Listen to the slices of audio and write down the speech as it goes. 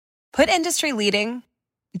Put industry leading,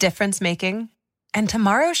 difference making, and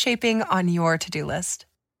tomorrow shaping on your to-do list.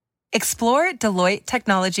 Explore Deloitte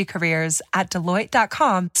Technology Careers at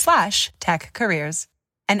Deloitte.com/tech careers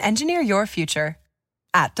and engineer your future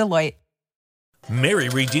at Deloitte. Mary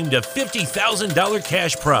redeemed a $50,000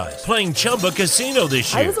 cash prize playing Chumba Casino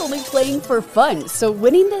this year. I was only playing for fun, so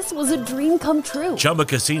winning this was a dream come true. Chumba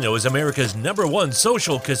Casino is America's #1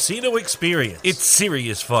 social casino experience. It's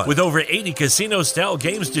serious fun. With over 80 casino-style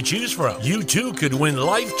games to choose from, you too could win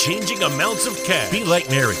life-changing amounts of cash. Be like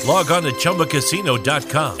Mary. Log on to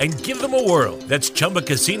ChumbaCasino.com and give them a whirl. That's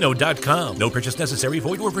ChumbaCasino.com. No purchase necessary.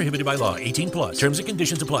 Void or prohibited by law. 18+. Terms and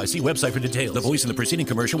conditions apply. See website for details. The voice in the preceding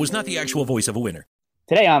commercial was not the actual voice of a winner.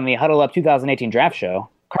 Today on the Huddle Up 2018 Draft Show,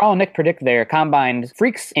 Carl and Nick predict their combine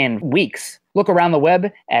freaks in weeks. Look around the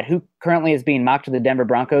web at who currently is being mocked to the Denver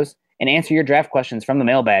Broncos and answer your draft questions from the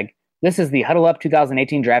mailbag. This is the Huddle Up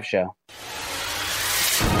 2018 Draft Show.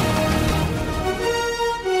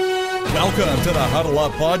 Welcome to the Huddle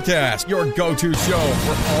Up Podcast, your go-to show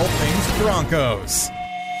for all things Broncos.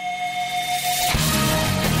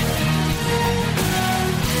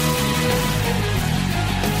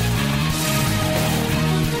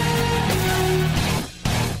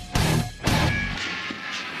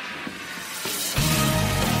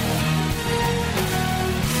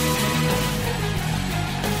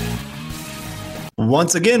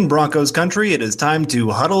 Once again, Broncos country, it is time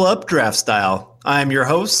to huddle up draft style. I'm your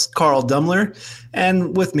host, Carl Dumler,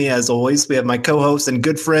 and with me, as always, we have my co-host and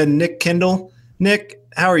good friend, Nick Kendall. Nick,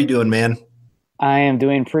 how are you doing, man? I am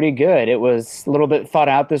doing pretty good. It was a little bit thawed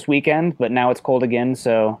out this weekend, but now it's cold again,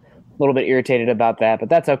 so a little bit irritated about that, but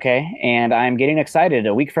that's okay. And I'm getting excited.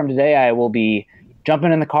 A week from today, I will be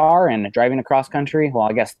jumping in the car and driving across country, well,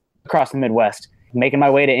 I guess across the Midwest, making my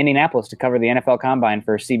way to Indianapolis to cover the NFL Combine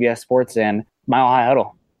for CBS Sports and Mile High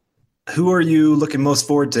Huddle. Who are you looking most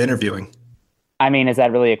forward to interviewing? I mean, is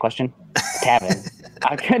that really a question? Tavin.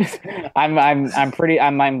 I'm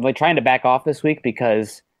like trying to back off this week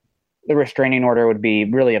because the restraining order would be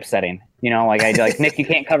really upsetting. You know, like Nick, you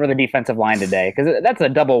can't cover the defensive line today because that's a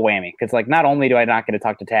double whammy. Because like not only do I not get to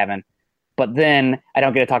talk to Tavin, but then I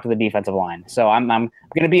don't get to talk to the defensive line. So I'm going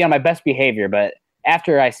to be on my best behavior. But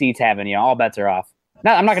after I see Tavin, you know, all bets are off.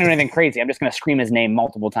 I'm not going to do anything crazy. I'm just going to scream his name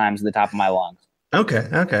multiple times at the top of my lungs.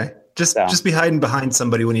 Okay. Just be hiding behind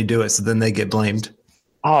somebody when you do it, so then they get blamed.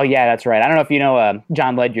 Oh, yeah, that's right. I don't know if you know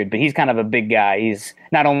John Ledyard, but he's kind of a big guy. He's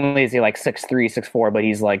not only is he like 6'3", 6'4", but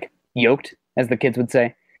he's like yoked, as the kids would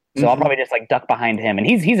say. So I'll probably just like duck behind him. And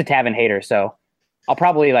he's a Tavin hater, so I'll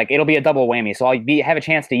probably it'll be a double whammy. So I'll have a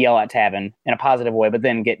chance to yell at Tavin in a positive way, but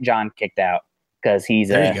then get John kicked out because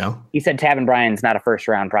there you go. He said Tavin Bryan's not a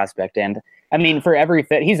first-round prospect, and I mean, for every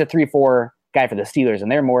fit, he's a 3-4 guy for the Steelers,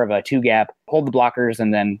 and they're more of a two-gap, hold the blockers,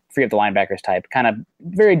 and then free up the linebackers type. Kind of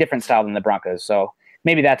very different style than the Broncos. So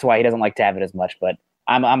maybe that's why he doesn't like Tavin as much. But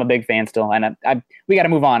I'm a big fan still, and we got to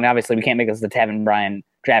move on. Obviously, we can't make this the Tavin Bryan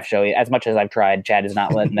draft show. As much as I've tried, Chad is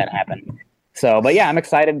not letting that happen. So, but yeah, I'm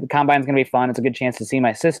excited. The Combine's going to be fun. It's a good chance to see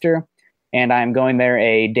my sister, and I'm going there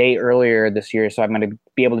a day earlier this year, so I'm going to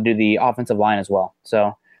be able to do the offensive line as well.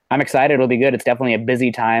 So I'm excited. It'll be good. It's definitely a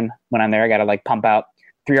busy time when I'm there. I got to pump out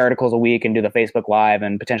 3 articles a week and do the Facebook Live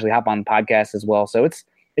and potentially hop on podcasts as well. So it's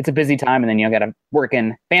a busy time, and then got to work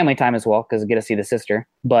in family time as well because I get to see the sister.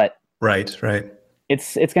 But right.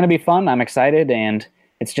 It's going to be fun. I'm excited, and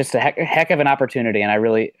it's just a heck of an opportunity. And I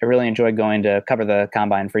really enjoy going to cover the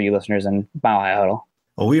Combine for you listeners and Mile High Huddle.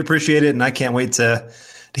 Well, we appreciate it, and I can't wait to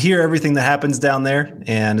hear everything that happens down there.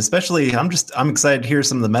 And especially, I'm excited to hear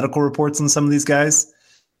some of the medical reports on some of these guys.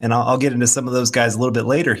 And I'll get into some of those guys a little bit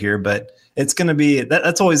later here, but it's going to be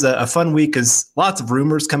that's always a fun week because lots of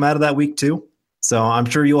rumors come out of that week too. So I'm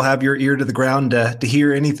sure you'll have your ear to the ground to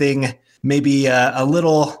hear anything maybe a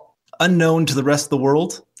little unknown to the rest of the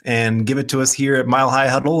world and give it to us here at Mile High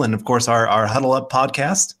Huddle and, of course, our Huddle Up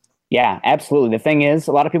podcast. Yeah, absolutely. The thing is,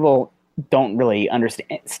 a lot of people don't really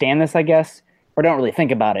understand this, I guess, or don't really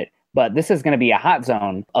think about it. But this is going to be a hot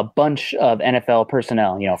zone, a bunch of NFL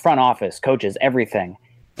personnel, front office, coaches, everything.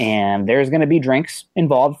 And there's going to be drinks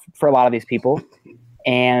involved for a lot of these people.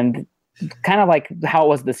 And kind of like how it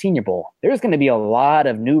was the Senior Bowl, there's going to be a lot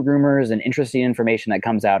of new rumors and interesting information that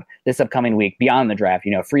comes out this upcoming week beyond the draft.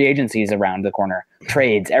 Free agencies around the corner,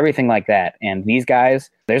 trades, everything like that. And these guys,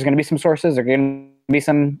 there's going to be some sources. There's going to be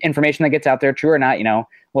some information that gets out there, true or not.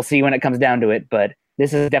 We'll see when it comes down to it. But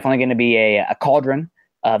this is definitely going to be a cauldron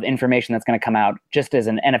of information that's going to come out just as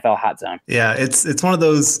an NFL hot zone. Yeah, it's one of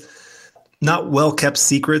those not well-kept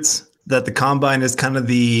secrets that the Combine is kind of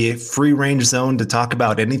the free-range zone to talk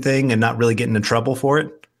about anything and not really get into trouble for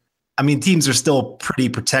it. I mean, teams are still pretty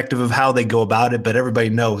protective of how they go about it, but everybody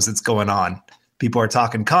knows it's going on. People are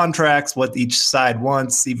talking contracts, what each side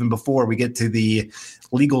wants, even before we get to the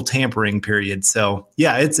legal tampering period. So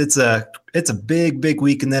yeah, it's a big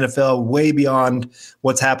week in the NFL, way beyond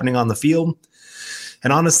what's happening on the field.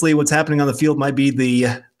 And honestly, what's happening on the field might be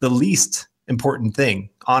the least important thing,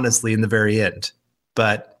 honestly, in the very end.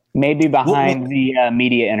 But maybe behind the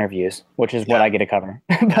media interviews, which is what I get to cover.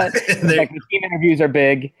 But like, the team interviews are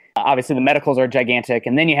big. Obviously, the medicals are gigantic.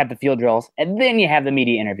 And then you have the field drills. And then you have the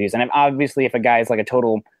media interviews. And obviously, if a guy is like a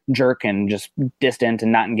total jerk and just distant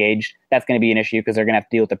and not engaged, that's going to be an issue because they're going to have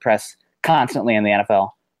to deal with the press constantly in the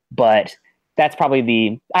NFL. But that's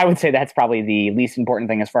probably I would say that's probably the least important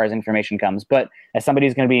thing as far as information comes. But as somebody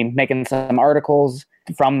who's going to be making some articles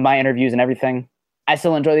from my interviews and everything, I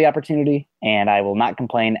still enjoy the opportunity, and I will not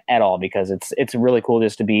complain at all because it's really cool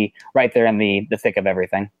just to be right there in the thick of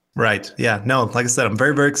everything. Right. Yeah. No, like I said, I'm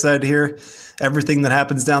very, very excited to hear everything that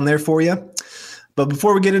happens down there for you. But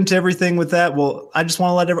before we get into everything with that, well, I just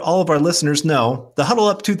want to let all of our listeners know the Huddle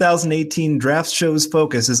Up 2018 Draft Show's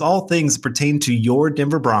focus is all things that pertain to your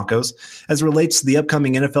Denver Broncos as it relates to the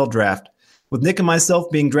upcoming NFL Draft. With Nick and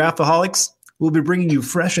myself being draftaholics, we'll be bringing you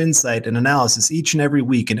fresh insight and analysis each and every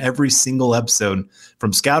week in every single episode,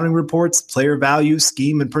 from scouting reports, player value,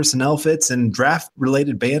 scheme and personnel fits, and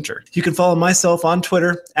draft-related banter. You can follow myself on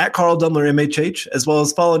Twitter at Carl Dummler MHH, as well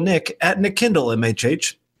as follow Nick at Nick Kindle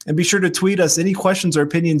MHH. And be sure to tweet us any questions or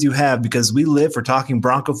opinions you have because we live for talking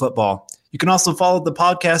Bronco football. You can also follow the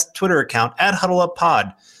podcast Twitter account at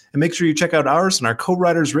HuddleUpPod. And make sure you check out ours and our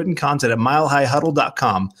co-writers' written content at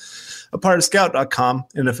milehighhuddle.com, a part of Scout.com,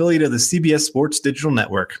 an affiliate of the CBS Sports Digital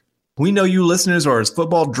Network. We know you listeners are as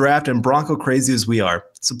football, draft, and Bronco crazy as we are.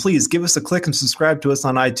 So please give us a click and subscribe to us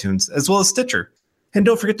on iTunes, as well as Stitcher. And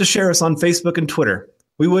don't forget to share us on Facebook and Twitter.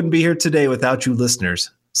 We wouldn't be here today without you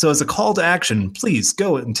listeners. So as a call to action, please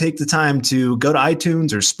go and take the time to go to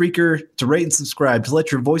iTunes or Spreaker to rate and subscribe to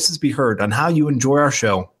let your voices be heard on how you enjoy our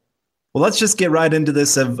show. Well, let's just get right into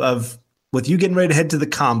this of with you getting ready to head to the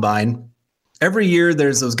Combine. Every year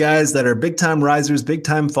there's those guys that are big-time risers,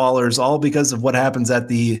 big-time fallers, all because of what happens at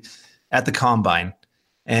the Combine.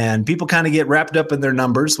 And people kind of get wrapped up in their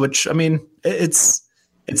numbers, which, I mean, it's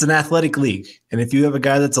an athletic league. And if you have a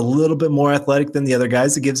guy that's a little bit more athletic than the other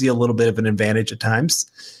guys, it gives you a little bit of an advantage at times.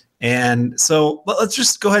 And so let's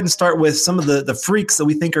just go ahead and start with some of the freaks that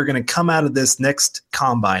we think are going to come out of this next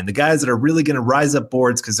Combine, the guys that are really going to rise up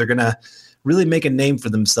boards because they're going to really make a name for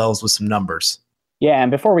themselves with some numbers. Yeah,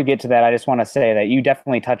 and before we get to that, I just want to say that you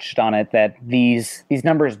definitely touched on it, that these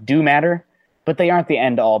numbers do matter, but they aren't the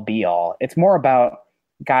end-all, be-all. It's more about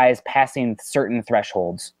guys passing certain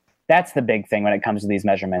thresholds. That's the big thing when it comes to these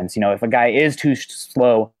measurements. You know, if a guy is too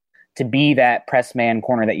slow to be that press man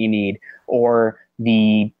corner that you need, or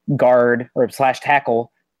the guard or /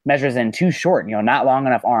 tackle measures in too short, you know, not long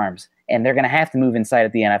enough arms, and they're going to have to move inside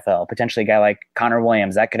at the NFL. Potentially a guy like Connor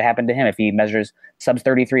Williams, that could happen to him if he measures sub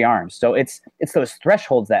 33 arms. So it's those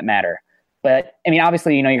thresholds that matter. But I mean,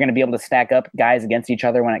 obviously, you know, you're going to be able to stack up guys against each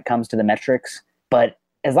other when it comes to the metrics. But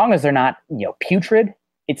as long as they're not, you know, putrid,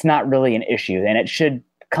 it's not really an issue. And it should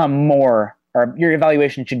come more, or your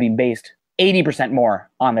evaluation should be based 80% more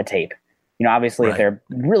on the tape. You know, obviously, If they're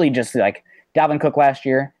really just like Dalvin Cook last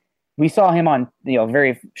year, we saw him on, you know,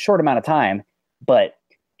 very short amount of time, but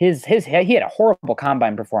he had a horrible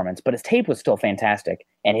combine performance, but his tape was still fantastic,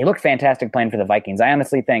 and he looked fantastic playing for the Vikings. I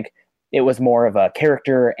honestly think it was more of a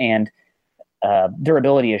character and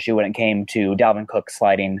durability issue when it came to Dalvin Cook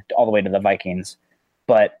sliding all the way to the Vikings.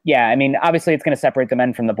 But yeah, I mean, obviously it's going to separate the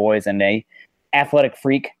men from the boys, and a athletic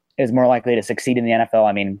freak is more likely to succeed in the NFL.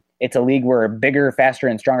 I mean, it's a league where bigger, faster,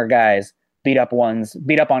 and stronger guys beat up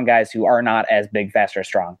on guys who are not as big, faster,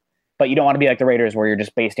 strong. But you don't want to be like the Raiders where you're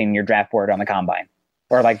just basing your draft board on the combine,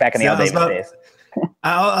 or like back in the Al Davis days.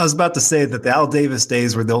 I was about to say that the Al Davis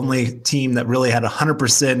days were the only team that really had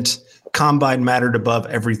 100% combine mattered above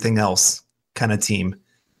everything else kind of team.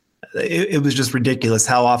 It was just ridiculous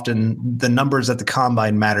how often the numbers at the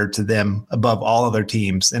combine mattered to them above all other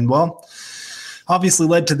teams. And well, obviously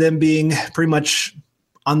led to them being pretty much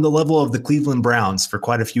on the level of the Cleveland Browns for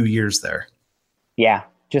quite a few years there. Yeah,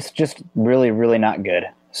 just really, really not good.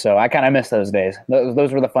 So I kind of miss those days.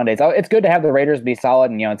 Those were the fun days. It's good to have the Raiders be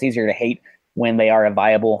solid, and, you know, it's easier to hate when they are a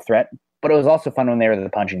viable threat. But it was also fun when they were the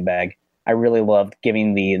punching bag. I really loved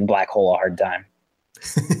giving the black hole a hard time.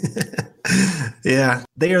 Yeah,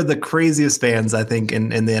 they are the craziest fans, I think, in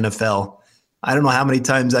the NFL. I don't know how many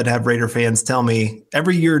times I'd have Raider fans tell me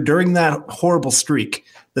every year during that horrible streak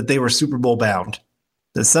that they were Super Bowl bound,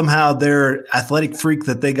 that somehow their athletic freak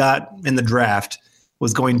that they got in the draft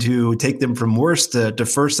was going to take them from worst to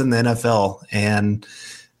first in the NFL. And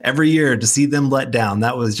every year to see them let down,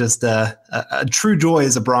 that was just a true joy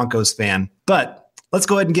as a Broncos fan. But let's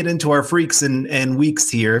go ahead and get into our freaks and weeks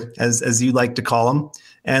here, as you like to call them.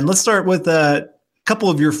 And let's start with a couple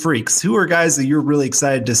of your freaks. Who are guys that you're really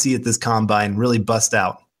excited to see at this combine really bust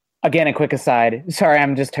out? Again, a quick aside. Sorry,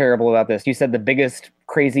 I'm just terrible about this. You said the biggest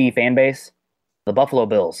crazy fan base? The Buffalo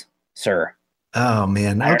Bills, sir. Oh,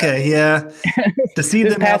 man. Okay, yeah. To see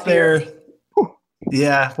them out there,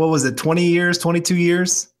 yeah, what was it, 20 years, 22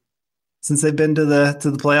 years since they've been to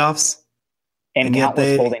the playoffs? And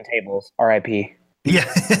countless folding tables, RIP. Yeah.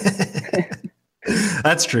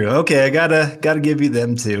 That's true. Okay, I gotta give you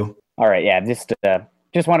them too. All right, yeah,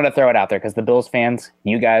 just wanted to throw it out there because the Bills fans,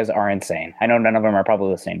 you guys are insane. I know none of them are probably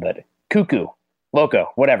listening, but cuckoo, loco,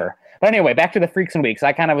 whatever. But anyway, back to the freaks and weeks.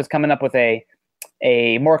 I kind of was coming up with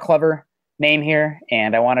a more clever name here,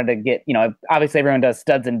 and I wanted to get, obviously everyone does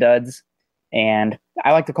studs and duds, and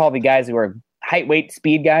I like to call the guys who are height, weight,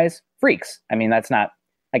 speed guys freaks. I mean, I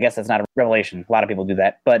guess that's not a revelation. A lot of people do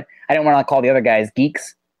that, but I didn't want to call the other guys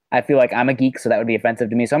geeks. I feel like I'm a geek, so that would be offensive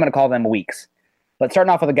to me, so I'm going to call them weeks. But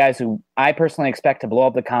starting off with the guys who I personally expect to blow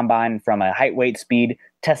up the combine from a height, weight, speed,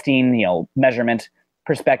 testing, measurement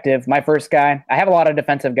perspective. My first guy, I have a lot of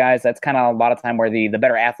defensive guys. That's kind of a lot of time where the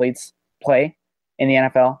better athletes play in the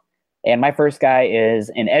NFL. And my first guy is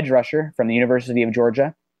an edge rusher from the University of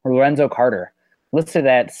Georgia, Lorenzo Carter. Listed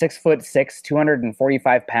at 6'6",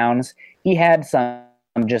 245 pounds. He had some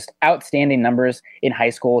just outstanding numbers in high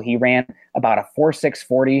school. He ran about a 4.6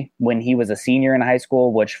 40 when he was a senior in high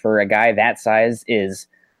school, which for a guy that size is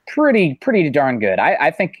pretty darn good.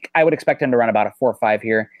 I think I would expect him to run about a 4.5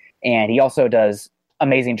 here. And he also does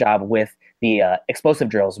amazing job with the explosive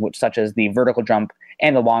drills, such as the vertical jump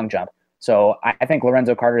and the long jump. So I think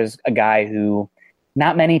Lorenzo Carter is a guy who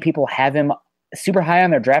not many people have him super high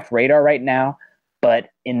on their draft radar right now. But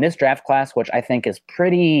in this draft class, which I think is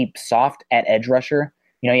pretty soft at edge rusher,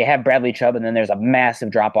 you have Bradley Chubb, and then there's a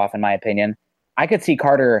massive drop-off, in my opinion. I could see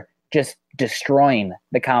Carter just destroying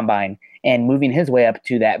the combine and moving his way up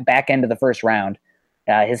to that back end of the first round.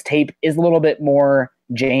 His tape is a little bit more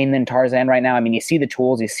Jane than Tarzan right now. I mean, you see the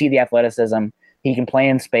tools, you see the athleticism. He can play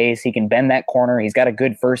in space. He can bend that corner. He's got a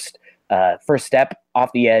good first step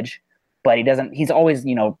off the edge, but he's always,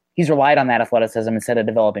 he's relied on that athleticism instead of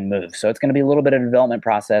developing moves. So it's going to be a little bit of a development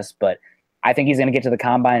process, but I think he's going to get to the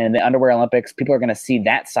combine and the underwear Olympics. People are going to see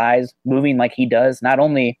that size moving like he does, not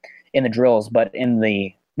only in the drills, but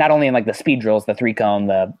not only in like the speed drills, the 3-cone,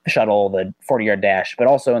 the shuttle, the 40-yard dash, but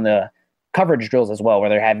also in the coverage drills as well, where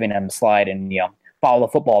they're having him slide and, follow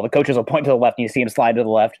the football. The coaches will point to the left and you see him slide to the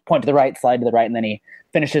left, point to the right, slide to the right, and then he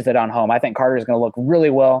finishes it on home. I think Carter is going to look really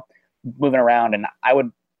well moving around, and I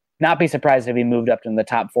would not be surprised if he moved up to the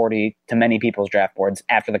top 40 to many people's draft boards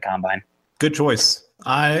after the combine. Good choice.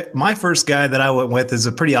 My first guy that I went with is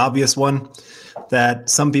a pretty obvious one that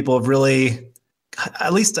some people have really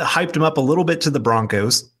at least hyped him up a little bit to the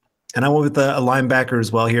Broncos. And I went with a linebacker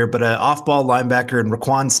as well here, but an off-ball linebacker in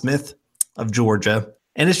Raquan Smith of Georgia.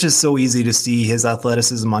 And it's just so easy to see his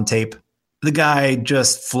athleticism on tape. The guy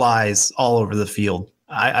just flies all over the field.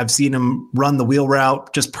 I've seen him run the wheel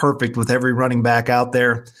route just perfect with every running back out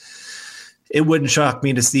there. It wouldn't shock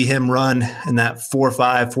me to see him run in that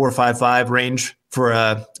 4.5, 4.55 range for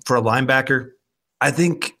a linebacker. I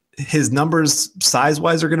think his numbers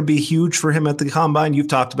size-wise are going to be huge for him at the combine. You've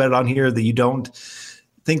talked about it on here that you don't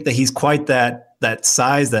think that he's quite that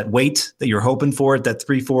size, that weight that you're hoping for at that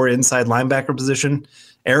 3-4 inside linebacker position.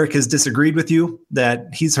 Eric has disagreed with you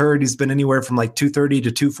that he's been anywhere from like 230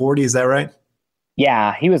 to 240. Is that right?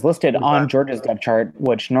 Yeah, he was listed on Georgia's depth chart,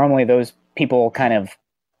 which normally those people kind of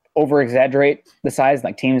over-exaggerate the size.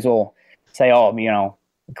 Like teams will say,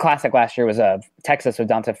 classic last year was Texas with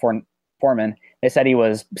Dante Foreman. They said he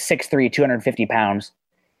was 6'3", 250 pounds,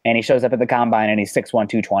 and he shows up at the combine and he's 6'1",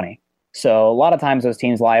 220. So a lot of times those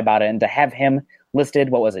teams lie about it, and to have him listed,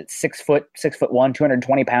 6'1",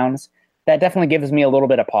 220 pounds, that definitely gives me a little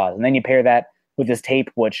bit of pause. And then you pair that with his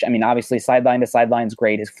tape, which, I mean, obviously sideline to sideline is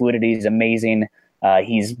great. His fluidity is amazing.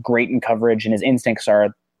 He's great in coverage, and his instincts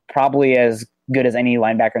are probably as good as any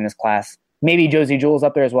linebacker in this class. Maybe Josie Jewell's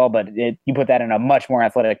up there as well, but you put that in a much more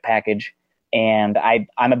athletic package. And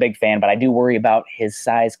I'm a big fan, but I do worry about his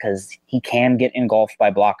size because he can get engulfed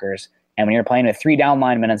by blockers. And when you're playing with 3 down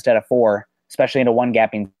linemen instead of 4, especially in a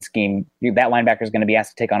one-gapping scheme, that linebacker is going to be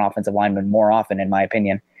asked to take on offensive linemen more often, in my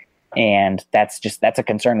opinion. And that's a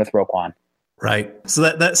concern with Roquan. Right. So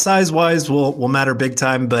that size-wise will matter big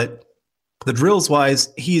time, but the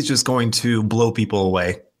drills-wise, he's just going to blow people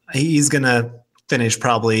away. He's going to finish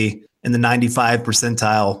probably in the 95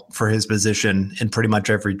 percentile for his position in pretty much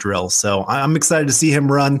every drill. So I'm excited to see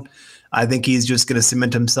him run. I think he's just going to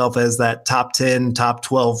cement himself as that top 10, top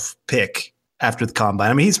 12 pick after the combine.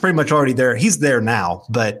 I mean, he's pretty much already there. He's there now,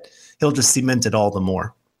 but he'll just cement it all the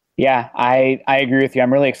more. Yeah, I agree with you.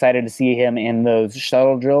 I'm really excited to see him in those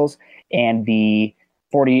shuttle drills and the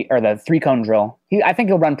 40 or the 3-cone drill. I think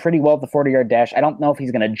he'll run pretty well at the 40-yard dash. I don't know if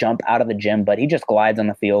he's going to jump out of the gym, but he just glides on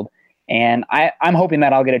the field. And I'm hoping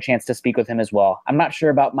that I'll get a chance to speak with him as well. I'm not sure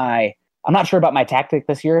about my tactic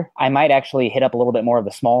this year. I might actually hit up a little bit more of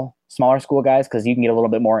the smaller school guys, because you can get a little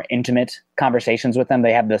bit more intimate conversations with them.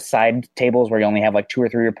 They have the side tables where you only have like 2 or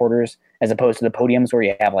 3 reporters, as opposed to the podiums where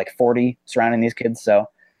you have like 40 surrounding these kids. So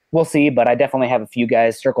we'll see, but I definitely have a few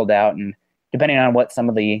guys circled out, and depending on what some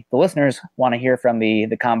of the listeners want to hear from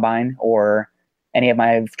the combine, or any of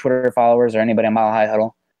my Twitter followers, or anybody on Mile High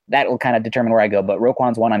Huddle, that will kind of determine where I go. But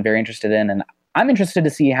Roquan's one I'm very interested in, and I'm interested to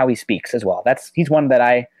see how he speaks as well. He's one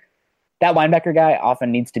that linebacker guy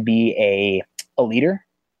often needs to be a leader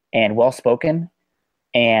and well-spoken.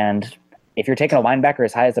 And if you're taking a linebacker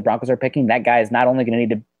as high as the Broncos are picking, that guy is not only going to need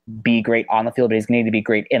to be great on the field, but he's going to need to be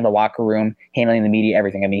great in the locker room, handling the media,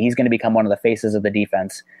 everything. I mean, he's going to become one of the faces of the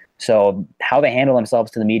defense. So how they handle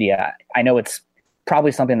themselves to the media, I know it's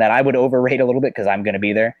probably something that I would overrate a little bit because I'm going to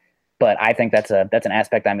be there, but I think that's an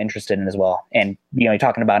aspect I'm interested in as well. And, you're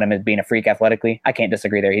talking about him as being a freak athletically, I can't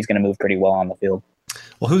disagree there. He's going to move pretty well on the field.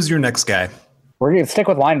 Well, who's your next guy? We're going to stick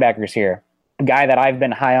with linebackers here. A guy that I've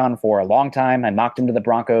been high on for a long time. I mocked him to the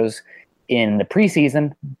Broncos in the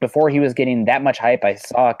preseason before he was getting that much hype. I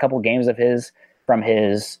saw a couple games of his from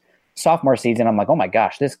his sophomore season. I'm like, oh my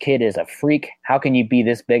gosh, this kid is a freak. How can you be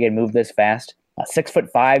this big and move this fast?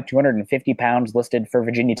 6'5", 250 pounds, listed for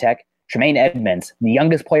Virginia Tech. Tremaine Edmonds, the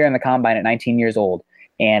youngest player in the combine at 19 years old.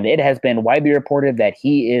 And it has been widely reported that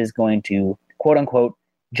he is going to, quote unquote,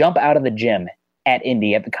 jump out of the gym at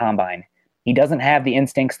Indy at the combine. He doesn't have the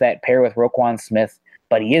instincts that pair with Roquan Smith,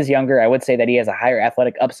 but he is younger. I would say that he has a higher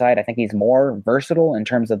athletic upside. I think he's more versatile in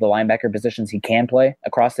terms of the linebacker positions he can play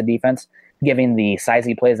across the defense, given the size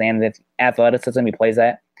he plays and the athleticism he plays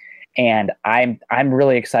at. And I'm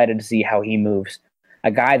really excited to see how he moves. A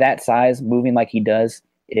guy that size moving like he does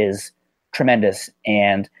is tremendous.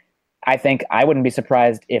 And I think I wouldn't be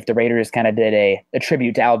surprised if the Raiders kind of did a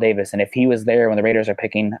tribute to Al Davis. And if he was there when the Raiders are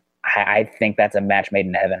picking, I think that's a match made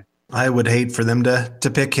in heaven. I would hate for them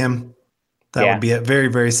to pick him. That would be a very,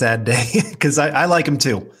 very sad day, because I like him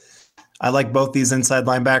too. I like both these inside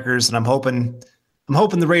linebackers, and I'm hoping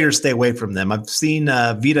the Raiders stay away from them. I've seen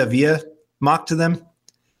Vita Vea mock to them.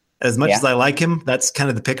 As much as I like him, that's kind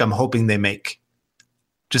of the pick I'm hoping they make,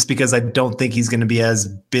 just because I don't think he's going to be as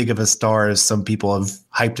big of a star as some people have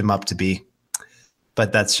hyped him up to be.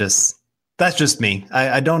 But that's just me.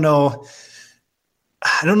 I don't know.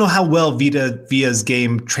 I don't know how well Vita Vea's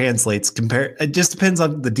game translates. It just depends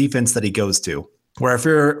on the defense that he goes to. Where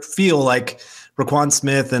I feel like Roquan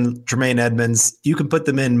Smith and Tremaine Edmonds, you can put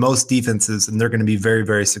them in most defenses and they're going to be very,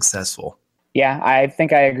 very successful. Yeah, I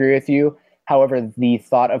think I agree with you. However, the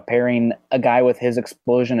thought of pairing a guy with his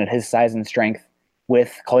explosion and his size and strength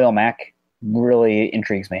with Khalil Mack really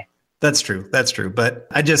intrigues me. That's true. But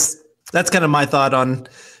that's kind of my thought on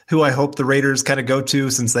who I hope the Raiders kind of go to,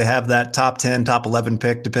 since they have that top 10, top 11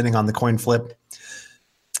 pick, depending on the coin flip.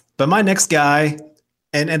 But my next guy,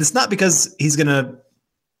 and it's not because he's going to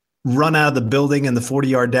run out of the building in the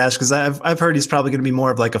 40-yard dash, because I've heard he's probably going to be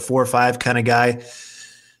more of like a 4 or 5 kind of guy.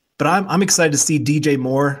 But I'm excited to see DJ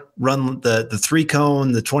Moore run the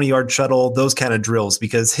 3-cone, the 20-yard shuttle, those kind of drills,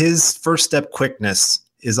 because his first step quickness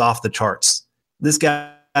is off the charts. This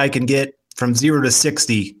guy can get from 0 to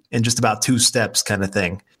 60 in just about 2 steps kind of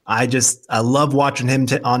thing. I love watching him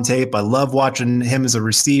on tape. I love watching him as a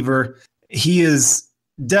receiver. He is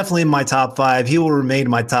definitely in my top 5. He will remain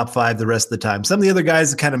in my top 5 the rest of the time. Some of the other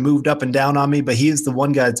guys have kind of moved up and down on me, but he is the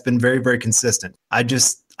one guy that's been very, very consistent.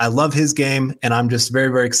 I love his game, and I'm just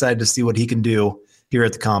very, very excited to see what he can do here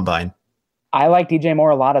at the Combine. I like DJ Moore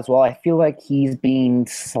a lot as well. I feel like he's being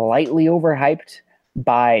slightly overhyped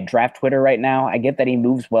by draft Twitter right now. I get that he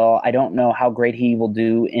moves well. I don't know how great he will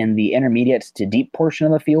do in the intermediate to deep portion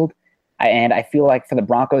of the field. And I feel like for the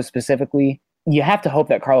Broncos specifically, you have to hope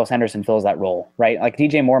that Carlos Henderson fills that role, right? Like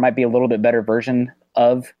DJ Moore might be a little bit better version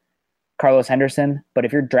of Carlos Henderson, but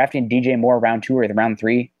if you're drafting DJ Moore round 2 or round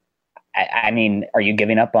 3, I mean, are you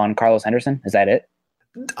giving up on Carlos Henderson? Is that it?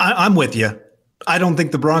 I'm with you. I don't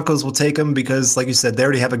think the Broncos will take him because, like you said, they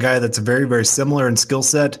already have a guy that's very, very similar in skill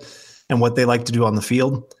set and what they like to do on the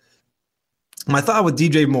field. My thought with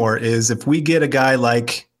DJ Moore is if we get a guy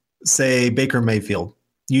like, say, Baker Mayfield,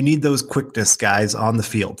 you need those quickness guys on the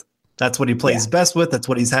field. That's what he plays best with. That's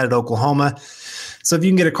what he's had at Oklahoma. So if you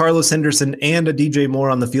can get a Carlos Henderson and a DJ Moore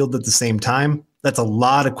on the field at the same time, that's a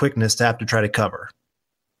lot of quickness to have to try to cover.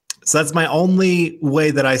 So that's my only way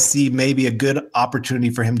that I see maybe a good opportunity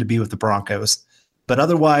for him to be with the Broncos. But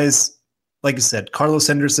otherwise, like I said, Carlos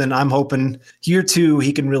Henderson, I'm hoping year 2,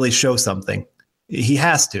 he can really show something. He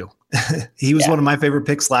has to. He was one of my favorite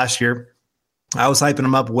picks last year. I was hyping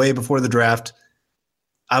him up way before the draft.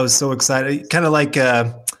 I was so excited. Kind of like,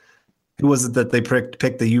 who was it that they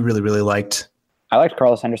picked that you really, really liked? I liked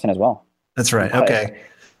Carlos Henderson as well. That's right. Okay.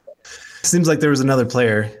 Seems like there was another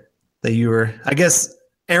player that you were, I guess,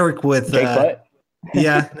 Eric with Eric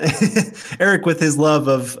with his love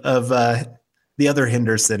of the other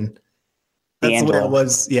Henderson. That's D'Angelo. the way it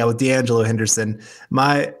was. Yeah, with D'Angelo Henderson.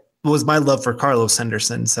 My love for Carlos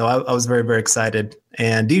Henderson. So I was very, very excited.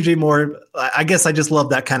 And DJ Moore, I guess I just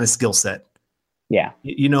love that kind of skill set. Yeah.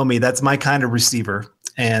 You know me, that's my kind of receiver.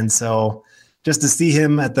 And so just to see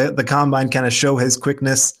him at the combine kind of show his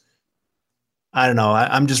quickness, I don't know.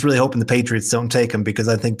 I'm just really hoping the Patriots don't take him because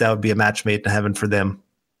I think that would be a match made in heaven for them.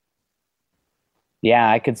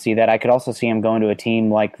 Yeah, I could see that. I could also see him going to a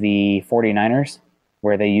team like the 49ers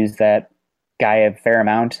where they use that guy a fair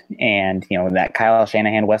amount and, that Kyle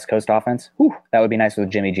Shanahan West Coast offense. Whew, that would be nice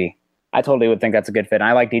with Jimmy G. I totally would think that's a good fit. And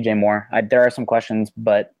I like DJ Moore. There are some questions,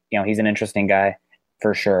 but, he's an interesting guy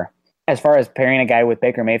for sure. As far as pairing a guy with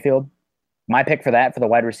Baker Mayfield, my pick for the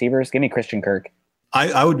wide receivers, give me Christian Kirk.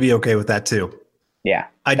 I would be okay with that too. Yeah.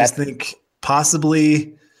 I just think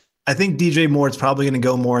possibly, I think DJ Moore is probably going to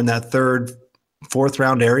go more in that 3rd, 4th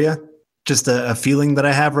round area. Just a feeling that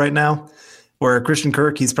I have right now. Where Christian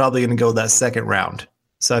Kirk, he's probably going to go that 2nd round.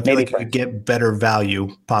 So I feel like you could get better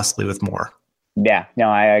value possibly with Moore. Yeah, no,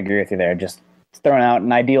 I agree with you there. Just throwing out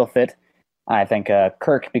an ideal fit. I think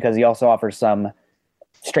Kirk, because he also offers some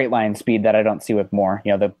straight line speed that I don't see with Moore.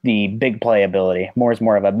 The big play ability. Moore is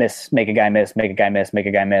more of a miss, make a guy miss, make a guy miss, make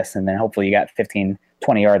a guy miss, and then hopefully you got 15,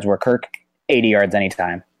 20 yards where Kirk, 80 yards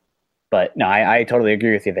anytime. But no, I totally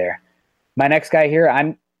agree with you there. My next guy here,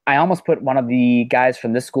 I almost put one of the guys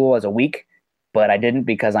from this school as a weak, but I didn't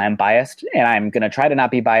because I am biased, and I'm going to try to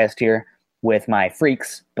not be biased here with my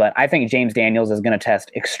freaks, but I think James Daniels is going to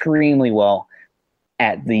test extremely well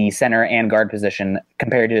at the center and guard position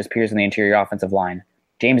compared to his peers in the interior offensive line.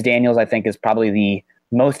 James Daniels, I think, is probably the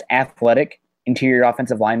most athletic interior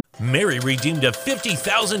offensive line. Mary redeemed a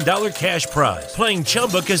 $50,000 cash prize playing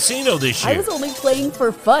Chumba Casino this year. I was only playing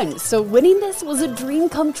for fun, so winning this was a dream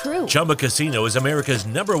come true. Chumba Casino is America's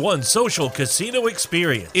 #1 social casino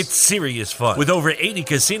experience. It's serious fun. With over 80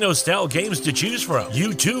 casino-style games to choose from,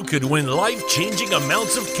 you too could win life-changing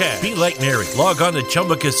amounts of cash. Be like Mary. Log on to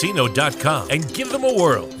ChumbaCasino.com and give them a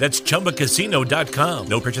whirl. That's ChumbaCasino.com.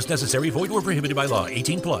 No purchase necessary. Void where prohibited by law.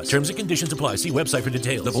 18+. Terms and conditions apply. See website for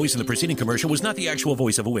details. The voice in the preceding commercial was not the actual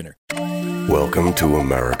voice of a winner. Welcome to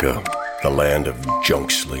America, the land of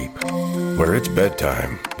junk sleep, where it's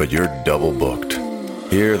bedtime, but you're double booked.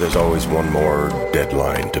 Here, there's always one more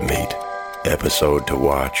deadline to meet, episode to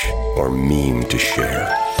watch, or meme to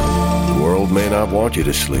share. The world may not want you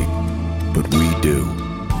to sleep, but we do.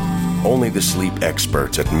 Only the sleep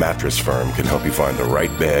experts at Mattress Firm can help you find the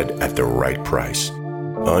right bed at the right price.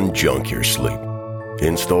 Unjunk your sleep.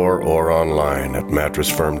 In-store or online at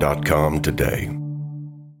mattressfirm.com today.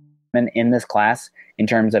 In this class, in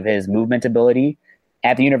terms of his movement ability,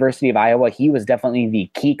 at the University of Iowa, he was definitely the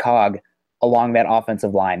key cog along that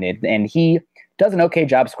offensive line. And he does an okay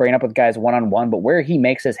job squaring up with guys one-on-one, but where he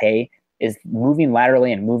makes his hay is moving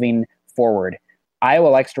laterally and moving forward. Iowa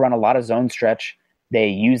likes to run a lot of zone stretch. They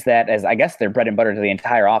use that as, I guess, their bread and butter to the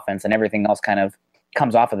entire offense, and everything else kind of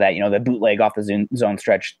comes off of that. The bootleg off the zone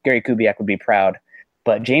stretch. Gary Kubiak would be proud.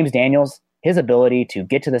 But James Daniels, his ability to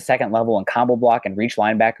get to the second level and combo block and reach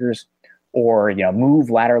linebackers, or move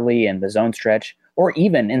laterally in the zone stretch, or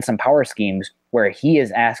even in some power schemes where he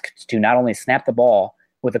is asked to not only snap the ball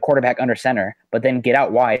with the quarterback under center, but then get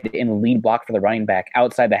out wide in the lead block for the running back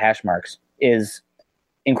outside the hash marks, is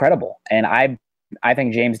incredible. And I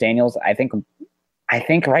think James Daniels, I think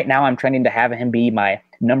right now I'm trending to have him be my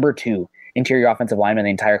 #2 interior offensive lineman in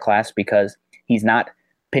the entire class because he's not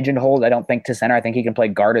pigeonholed, I don't think, to center. I think he can play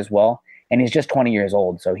guard as well. And he's just 20 years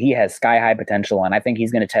old, so he has sky-high potential, and I think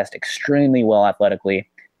he's going to test extremely well athletically,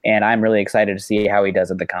 and I'm really excited to see how he does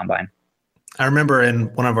at the Combine. I remember in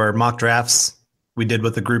one of our mock drafts we did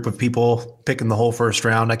with a group of people picking the whole first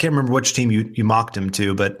round. I can't remember which team you mocked him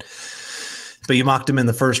to, but you mocked him in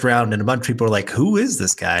the first round, and a bunch of people were like, who is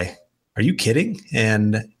this guy? Are you kidding?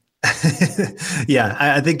 And yeah,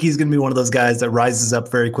 I think he's going to be one of those guys that rises up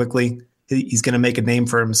very quickly. He's going to make a name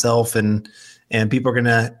for himself, and and people are going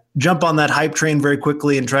to jump on that hype train very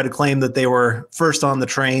quickly and try to claim that they were first on the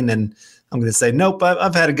train. And I'm going to say, nope,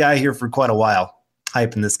 I've had a guy here for quite a while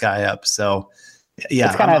hyping this guy up. So yeah,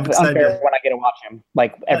 it's kind of unfair when I get to watch him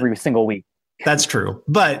like every single week. That's true.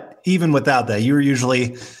 But even without that, you were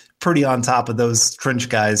usually pretty on top of those trench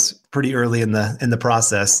guys pretty early in the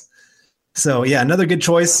process. So yeah, another good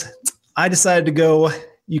choice. I decided to go,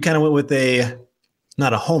 you kind of went with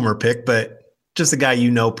not a homer pick, but just a guy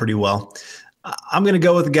you know pretty well. I'm going to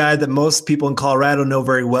go with a guy that most people in Colorado know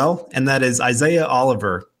very well, and that is Isaiah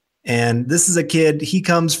Oliver. And this is a kid, he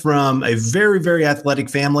comes from a very, very athletic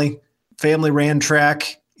family. Family ran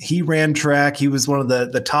track. He ran track. He was one of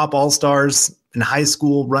the top all-stars in high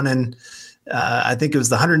school running, I think it was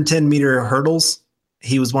the 110-meter hurdles.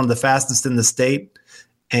 He was one of the fastest in the state.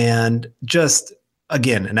 And just,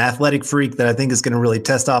 again, an athletic freak that I think is going to really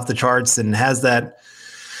test off the charts and has that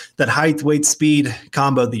height, weight, speed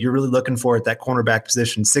combo that you're really looking for at that cornerback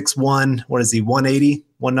position. 6'1", what is he, 180,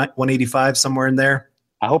 185, somewhere in there?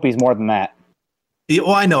 I hope he's more than that. Yeah,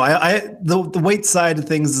 well, I know. The weight side of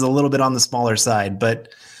things is a little bit on the smaller side, but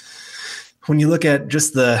when you look at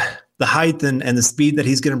just the height and the speed that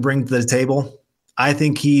he's going to bring to the table, I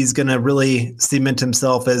think he's going to really cement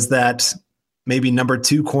himself as that maybe number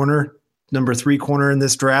 2 corner, number 3 corner in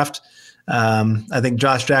this draft. I think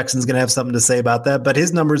Josh Jackson's going to have something to say about that, but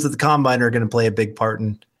his numbers at the combine are going to play a big part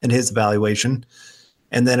in his evaluation.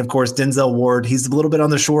 And then, of course, Denzel Ward, he's a little bit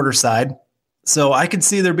on the shorter side. So I could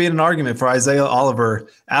see there being an argument for Isaiah Oliver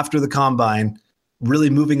after the combine,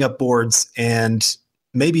 really moving up boards and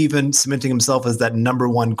maybe even cementing himself as that number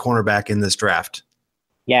 1 cornerback in this draft.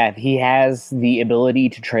 Yeah, he has the ability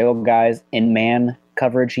to trail guys in man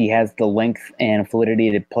coverage. He has the length and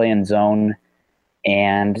fluidity to play in zone.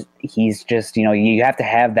 And he's just, you have to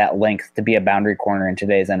have that length to be a boundary corner in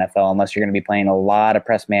today's NFL, unless you're going to be playing a lot of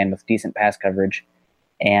press man with decent pass coverage.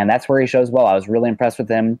 And that's where he shows well. I was really impressed with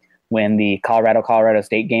him when the Colorado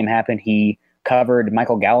State game happened. He covered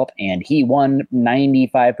Michael Gallup, and he won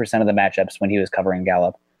 95% of the matchups when he was covering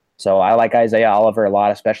Gallup. So I like Isaiah Oliver a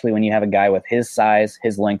lot, especially when you have a guy with his size,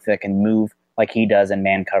 his length that can move like he does in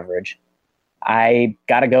man coverage. I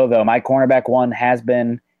got to go, though. My cornerback 1 has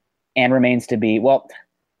been and remains to be, well,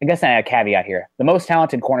 I guess I have a caveat here. The most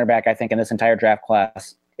talented cornerback, I think, in this entire draft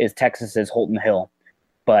class is Texas's Holton Hill.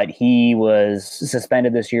 But he was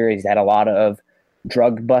suspended this year. He's had a lot of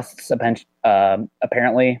drug busts,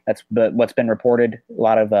 apparently. That's what's been reported. A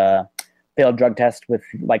lot of failed drug tests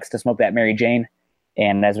likes to smoke that Mary Jane.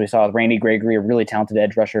 And as we saw with Randy Gregory, a really talented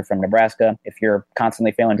edge rusher from Nebraska, if you're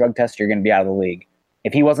constantly failing drug tests, you're going to be out of the league.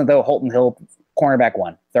 If he wasn't, though, Holton Hill, cornerback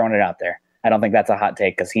 1, throwing it out there. I don't think that's a hot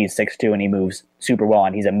take because he's 6'2" and he moves super well,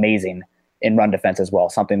 and he's amazing in run defense as well,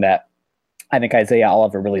 something that I think Isaiah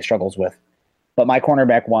Oliver really struggles with. But my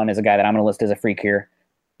cornerback 1 is a guy that I'm going to list as a freak here.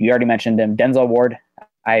 You already mentioned him, Denzel Ward.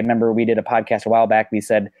 I remember we did a podcast a while back. We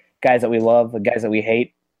said guys that we love, guys that we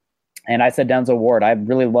hate. And I said Denzel Ward. I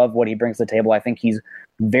really love what he brings to the table. I think he's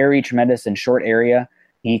very tremendous in short area.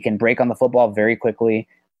 He can break on the football very quickly.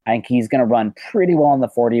 I think he's going to run pretty well on the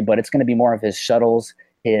 40, but it's going to be more of his shuttles,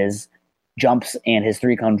 his jumps, and his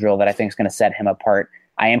 3-cone drill that I think is going to set him apart.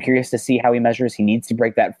 I am curious to see how he measures. He needs to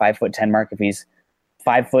break that 5'10" mark. If he's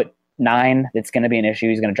 5'9", it's going to be an issue.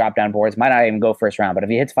 He's going to drop down boards. Might not even go first round, but if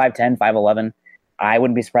he hits 5'10", 5'11", I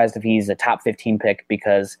wouldn't be surprised if he's a top 15 pick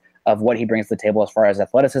because of what he brings to the table as far as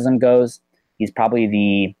athleticism goes. He's probably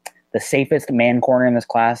the safest man corner in this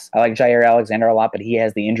class. I like Jair Alexander a lot, but he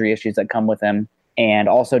has the injury issues that come with him. And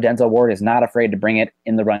also Denzel Ward is not afraid to bring it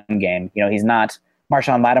in the run game. He's not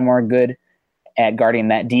Marshawn Lattimore good at guarding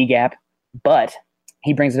that D gap, but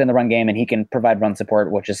he brings it in the run game and he can provide run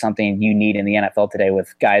support, which is something you need in the NFL today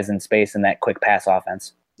with guys in space and that quick pass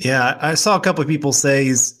offense. Yeah, I saw a couple of people say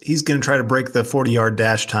he's going to try to break the 40-yard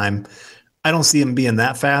dash time. I don't see him being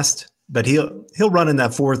that fast, but he'll run in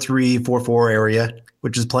that 4.3, 4.4 area,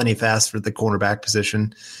 which is plenty fast for the cornerback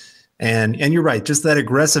position. And you're right, just that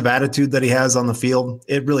aggressive attitude that he has on the field,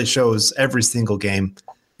 it really shows every single game.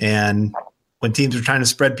 And when teams are trying to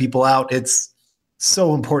spread people out, it's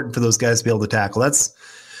so important for those guys to be able to tackle. That's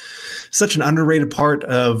such an underrated part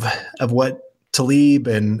of what Talib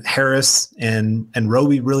and Harris and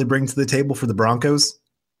Roby really bring to the table for the Broncos.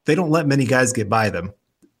 They don't let many guys get by them.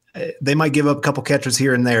 They might give up a couple catches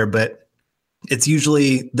here and there, but it's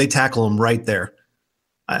usually they tackle them right there.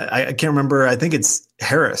 I can't remember. I think it's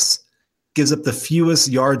Harris gives up the fewest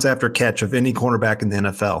yards after catch of any cornerback in the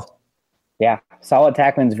NFL. Yeah, solid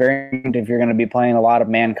tackling is very important if you're going to be playing a lot of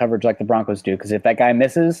man coverage like the Broncos do, because if that guy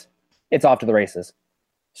misses, it's off to the races.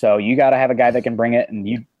 So you got to have a guy that can bring it. And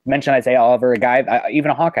you mentioned Isaiah Oliver, a guy,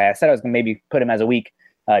 even a Hawkeye. I said I was going to maybe put him as a weak.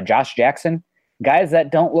 Josh Jackson, guys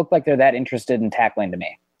that don't look like they're that interested in tackling to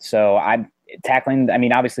me. So I'm tackling. I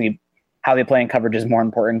mean, obviously, how they play in coverage is more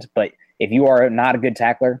important. But if you are not a good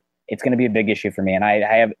tackler, it's going to be a big issue for me. And I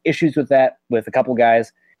have issues with that with a couple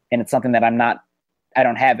guys, and it's something that I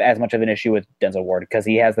don't have as much of an issue with Denzel Ward because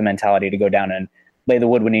he has the mentality to go down and lay the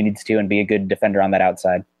wood when he needs to and be a good defender on that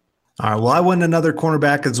outside. All right. Well, I went another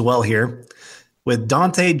cornerback as well here with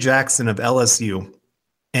Dante Jackson of LSU.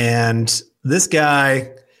 And this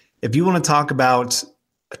guy, if you want to talk about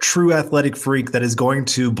a true athletic freak that is going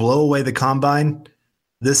to blow away the combine,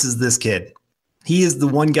 this is this kid. He is the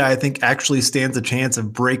one guy I think actually stands a chance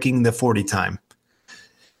of breaking the 40 time.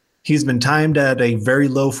 He's been timed at a very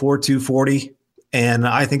low 4.2 40, and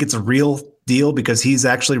I think it's a real deal because he's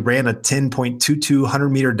actually ran a 10.22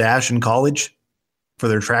 100-meter dash in college for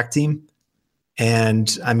their track team.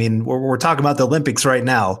 And I mean, we're talking about the Olympics right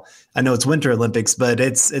now. I know it's Winter Olympics, but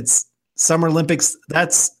it's Summer Olympics.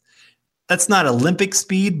 That's not Olympic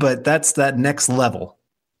speed, but that's that next level.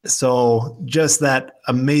 So just that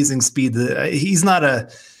amazing speed. He's not a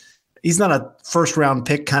first round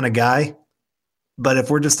pick kind of guy, but if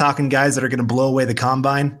we're just talking guys that are going to blow away the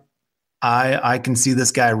combine, I can see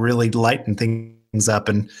this guy really lighten things up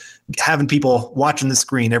and having people watching the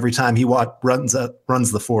screen every time he runs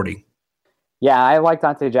the 40. Yeah, I like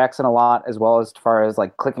Dante Jackson a lot as well as far as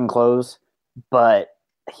like click and close, but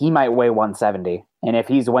he might weigh 170. And if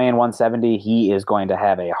he's weighing 170, he is going to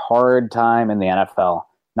have a hard time in the NFL,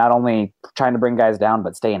 not only trying to bring guys down,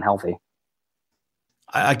 but staying healthy.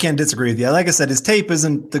 I can't disagree with you. Like I said, his tape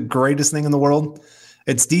isn't the greatest thing in the world.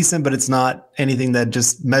 It's decent, but it's not anything that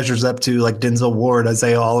just measures up to like Denzel Ward,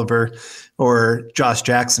 Isaiah Oliver, or Josh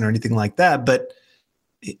Jackson or anything like that. But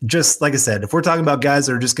just like I said, if we're talking about guys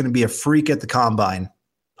that are just going to be a freak at the combine,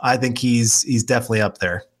 I think he's definitely up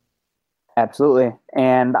there. Absolutely.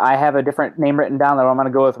 And I have a different name written down that I'm going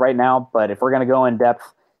to go with right now. But if we're going to go in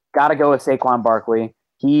depth, got to go with Saquon Barkley.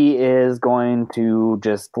 He is going to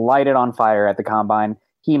just light it on fire at the combine.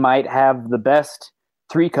 He might have the best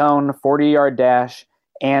 3-cone 40-yard dash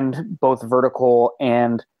and both vertical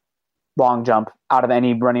and long jump out of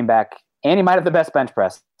any running back. And he might have the best bench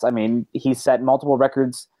press. I mean, he's set multiple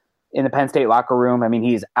records in the Penn State locker room. I mean,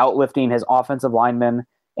 he's outlifting his offensive linemen,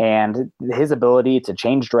 and his ability to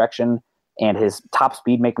change direction and his top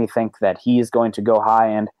speed make me think that he is going to go high,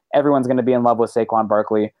 and everyone's going to be in love with Saquon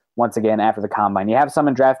Barkley once again after the combine. You have some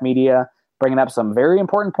in draft media bringing up some very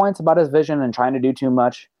important points about his vision and trying to do too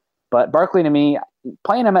much. But Barkley, to me,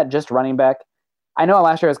 playing him at just running back, I know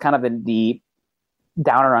last year was kind of the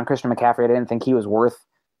downer on Christian McCaffrey. I didn't think he was worth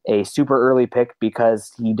a super early pick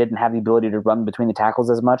because he didn't have the ability to run between the tackles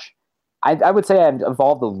as much. I would say I've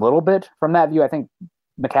evolved a little bit from that view. I think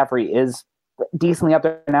McCaffrey is decently up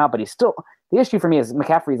there now, but he's still – the issue for me is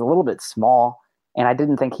McCaffrey is a little bit small, and I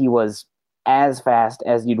didn't think he was as fast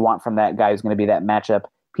as you'd want from that guy who's going to be that matchup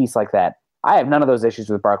piece like that. I have none of those issues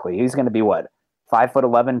with Barkley. He's going to be,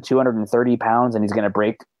 5'11", 230 pounds, and he's going to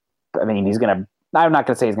break – I mean, I'm not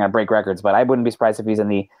going to say he's going to break records, but I wouldn't be surprised if he's in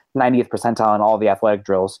the 90th percentile in all the athletic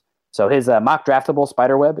drills. So his mock draftable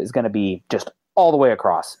spider web is going to be just all the way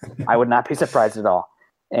across. I would not be surprised at all.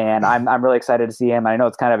 And I'm really excited to see him. I know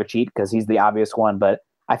it's kind of a cheat because he's the obvious one, but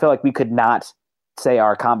I feel like we could not say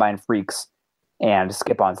our combine freaks and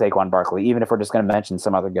skip on Saquon Barkley, even if we're just going to mention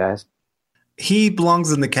some other guys. He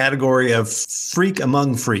belongs in the category of freak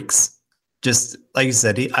among freaks. Just like you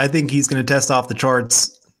said, I think he's going to test off the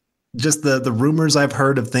charts. Just the rumors I've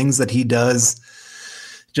heard of things that he does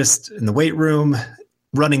just in the weight room,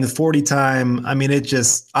 running the 40 time. I mean,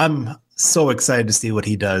 I'm so excited to see what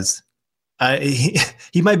he does.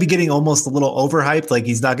 He might be getting almost a little overhyped. Like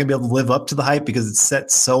he's not going to be able to live up to the hype because it's set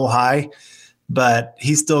so high, but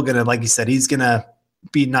he's still going to, like you said, he's going to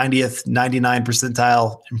be 90th, 99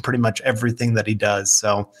 percentile in pretty much everything that he does.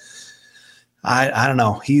 So I don't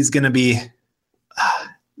know. He's going to be,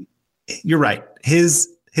 you're right. His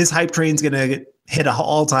hype train's going to hit an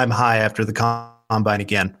all-time high after the combine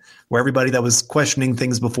again, where everybody that was questioning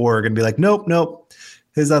things before are going to be like, nope.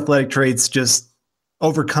 His athletic traits just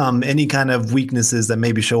overcome any kind of weaknesses that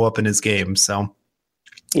maybe show up in his game. So,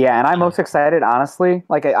 yeah, and I'm most excited, honestly.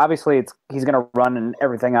 Like, obviously, he's going to run and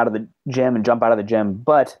everything out of the gym and jump out of the gym,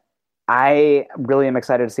 but I really am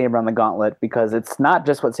excited to see him run the gauntlet because it's not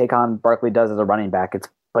just what Saquon Barkley does as a running back,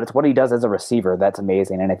 but it's what he does as a receiver that's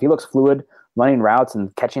amazing. And if he looks fluid, running routes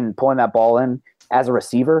and pulling that ball in as a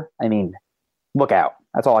receiver, I mean, look out.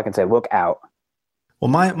 That's all I can say. Look out. Well,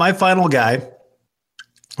 my final guy,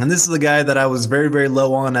 and this is the guy that I was very, very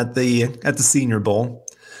low on at the Senior Bowl,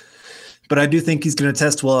 but I do think he's going to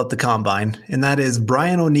test well at the combine, and that is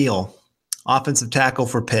Brian O'Neill, offensive tackle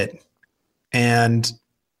for Pitt. And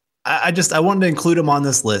I wanted to include him on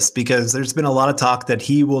this list because there's been a lot of talk that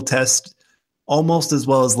he will test almost as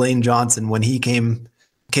well as Lane Johnson when he came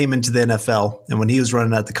into the NFL and when he was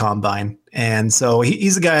running at the combine. And so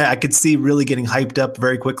he's a guy I could see really getting hyped up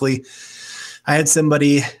very quickly. I had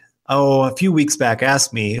somebody, a few weeks back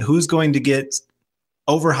ask me who's going to get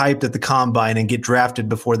overhyped at the combine and get drafted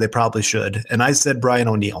before they probably should. And I said Brian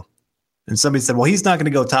O'Neill. And somebody said, well, he's not going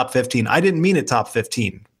to go top 15. I didn't mean it top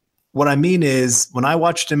 15. What I mean is when I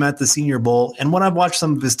watched him at the Senior Bowl and when I've watched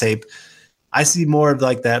some of his tape, I see more of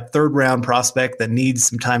like that third round prospect that needs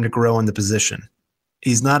some time to grow in the position.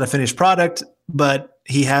 He's not a finished product, but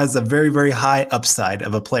he has a very, very high upside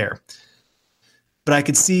of a player. But I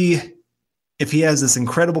could see if he has this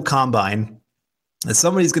incredible combine, that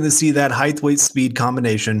somebody's going to see that height, weight, speed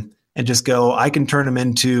combination and just go, I can turn him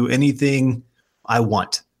into anything I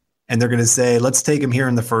want. And they're going to say, let's take him here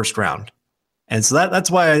in the first round. And so that's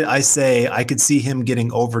why I say I could see him getting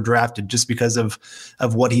overdrafted just because of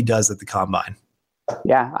what he does at the combine.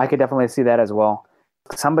 Yeah, I could definitely see that as well.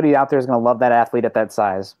 Somebody out there is going to love that athlete at that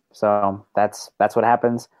size. So that's what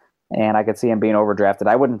happens. And I could see him being overdrafted.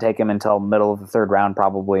 I wouldn't take him until middle of the third round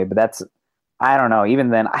probably, but I don't know. Even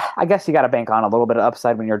then, I guess you got to bank on a little bit of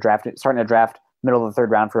upside when you're starting to draft middle of the third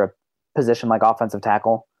round for a position like offensive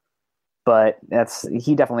tackle. But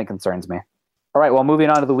he definitely concerns me. All right, well, moving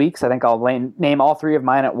on to the weeks, I think I'll name all three of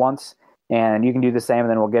mine at once, and you can do the same, and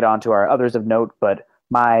then we'll get on to our others of note. But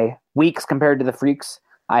my weeks compared to the freaks,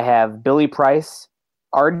 I have Billy Price,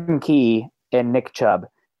 Arden Key, and Nick Chubb.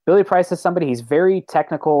 Billy Price is somebody, he's very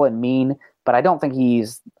technical and mean, but I don't think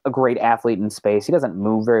he's a great athlete in space. He doesn't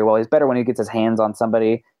move very well. He's better when he gets his hands on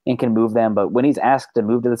somebody and can move them, but when he's asked to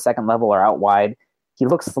move to the second level or out wide, he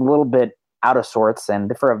looks a little bit out of sorts,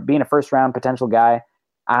 and for being a first-round potential guy,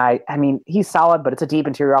 I mean, he's solid, but it's a deep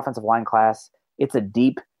interior offensive line class. It's a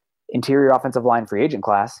deep interior offensive line free agent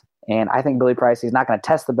class. And I think Billy Price, he's not going to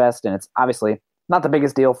test the best. And it's obviously not the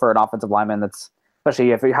biggest deal for an offensive lineman. That's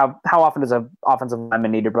especially how often does an offensive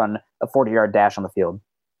lineman need to run a 40-yard dash on the field?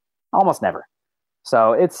 Almost never.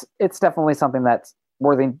 So it's definitely something that's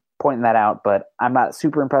worthy pointing that out, but I'm not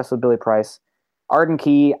super impressed with Billy Price. Arden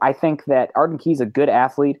Key, I think that Arden Key's a good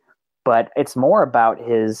athlete, but it's more about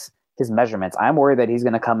his measurements. I'm worried that he's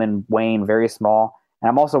going to come in weighing very small, and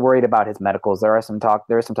I'm also worried about his medicals. There is some talk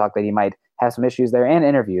that he might have some issues there and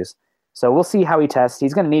interviews. So we'll see how he tests.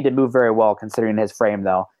 He's going to need to move very well considering his frame,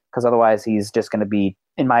 though, because otherwise he's just going to be,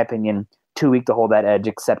 in my opinion, too weak to hold that edge,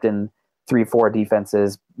 except in 3-4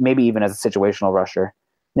 defenses, maybe even as a situational rusher.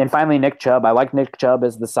 And then finally, Nick Chubb. I like Nick Chubb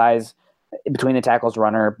as the size between the tackles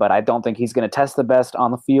runner, but I don't think he's going to test the best on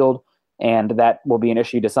the field. And that will be an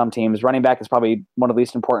issue to some teams. Running back is probably one of the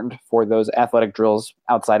least important for those athletic drills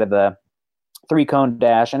outside of the 3-cone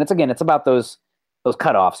dash. And it's about those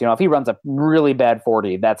cutoffs. If he runs a really bad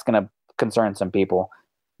 40, that's going to concern some people.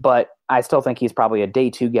 But I still think he's probably a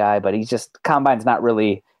day 2 guy, but combine's not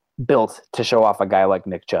really built to show off a guy like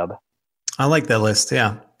Nick Chubb. I like that list,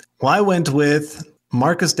 yeah. Well, I went with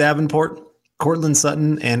Marcus Davenport, Courtland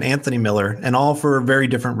Sutton, and Anthony Miller, and all for very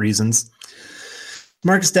different reasons.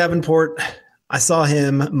 Marcus Davenport, I saw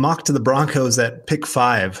him mocked to the Broncos at pick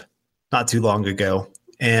 5 not too long ago.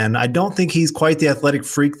 And I don't think he's quite the athletic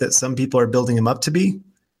freak that some people are building him up to be.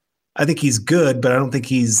 I think he's good, but I don't think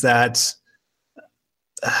he's that.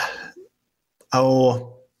 I'm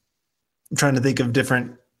trying to think of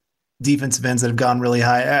different defensive ends that have gone really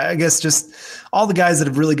high. I guess just all the guys that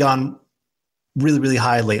have really gone really, really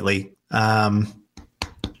high lately. He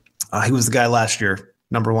was the guy last year,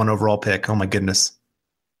 number 1 overall pick. Oh, my goodness.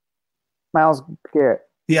 Myles Garrett.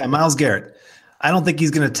 Yeah, Myles Garrett. I don't think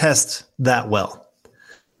he's going to test that well.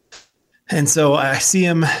 And so I see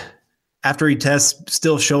him after he tests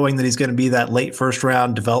still showing that he's going to be that late first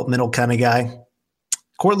round developmental kind of guy.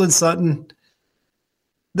 Courtland Sutton,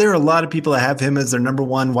 there are a lot of people that have him as their number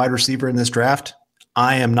 1 wide receiver in this draft.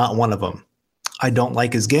 I am not one of them. I don't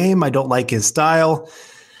like his game. I don't like his style.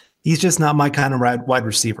 He's just not my kind of wide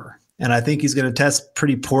receiver. And I think he's going to test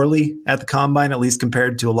pretty poorly at the combine, at least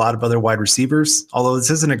compared to a lot of other wide receivers, although this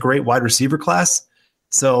isn't a great wide receiver class.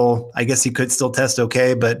 So I guess he could still test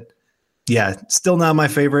okay, but yeah, still not my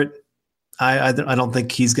favorite. I don't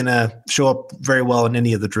think he's going to show up very well in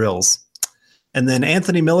any of the drills. And then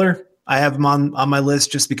Anthony Miller, I have him on my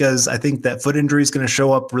list just because I think that foot injury is going to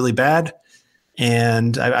show up really bad.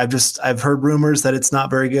 And I've heard rumors that it's not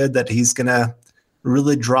very good, that he's going to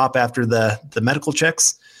really drop after the medical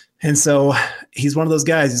checks. And so he's one of those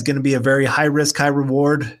guys. He's going to be a very high risk, high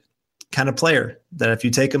reward kind of player that if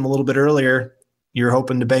you take him a little bit earlier, you're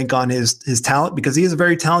hoping to bank on his talent because he is a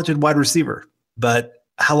very talented wide receiver. But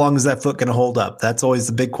how long is that foot going to hold up? That's always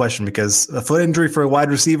the big question, because a foot injury for a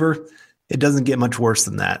wide receiver, it doesn't get much worse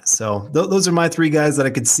than that. So those are my three guys that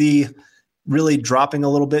I could see really dropping a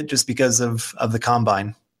little bit just because of the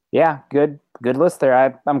combine. Yeah, good list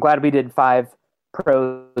there. I'm glad we did 5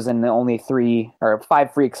 pros in only 3, or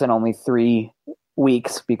 5 freaks in only 3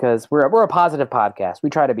 weeks, because we're a positive podcast. We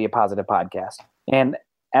try to be a positive podcast. And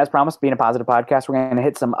as promised, being a positive podcast, we're going to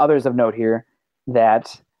hit some others of note here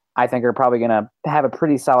that I think are probably going to have a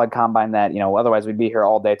pretty solid combine that, otherwise we'd be here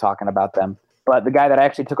all day talking about them. But the guy that I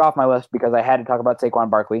actually took off my list because I had to talk about Saquon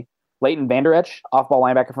Barkley, Leighton Vander Esch, off-ball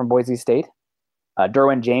linebacker from Boise State.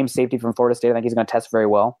 Derwin James, safety from Florida State. I think he's going to test very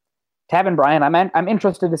well. Taven Bryan, I'm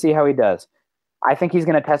interested to see how he does. I think he's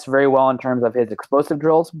going to test very well in terms of his explosive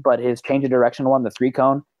drills, but his change of direction one, the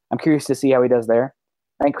 3-cone, I'm curious to see how he does there.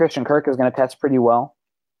 I think Christian Kirk is going to test pretty well.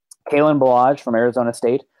 Kalen Ballage from Arizona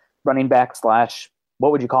State, running back /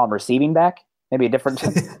 what would you call him, receiving back? Maybe a different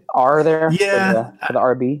R there for the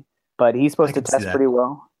RB. But he's supposed to test pretty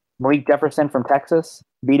well. Malik Jefferson from Texas.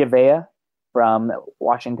 Vita Vea from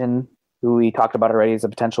Washington, who we talked about already as a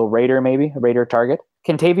potential Raider, maybe, a Raider target.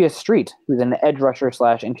 Kentavious Street, who's an edge rusher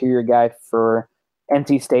 / interior guy for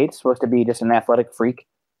NC State, supposed to be just an athletic freak.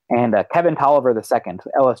 And Kevin Tolliver II,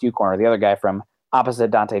 LSU corner, the other guy from opposite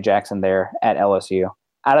Dante Jackson there at LSU.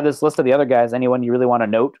 Out of this list of the other guys, anyone you really want to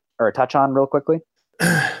note or touch on real quickly?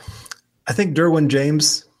 I think Derwin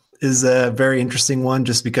James is a very interesting one,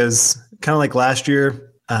 just because kind of like last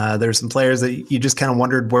year, there's some players that you just kind of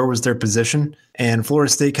wondered where was their position, and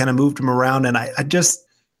Florida State kind of moved him around. And I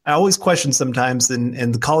always question sometimes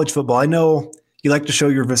in the college football. I know you like to show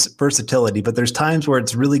your versatility, but there's times where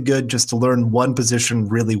it's really good just to learn one position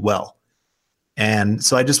really well. And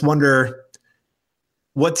so I just wonder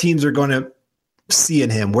what teams are going to see in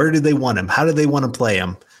him. Where do they want him? How do they want to play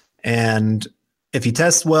him? And if he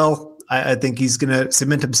tests well, I think he's going to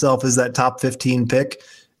cement himself as that top 15 pick,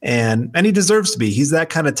 and he deserves to be. He's that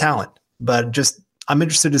kind of talent. But I'm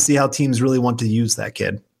interested to see how teams really want to use that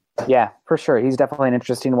kid. Yeah, for sure. He's definitely an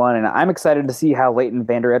interesting one, and I'm excited to see how Leighton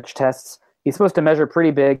Vander Esch tests. He's supposed to measure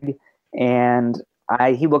pretty big, and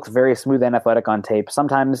he looks very smooth and athletic on tape.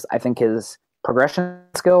 Sometimes I think his progression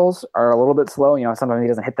skills are a little bit slow. Sometimes he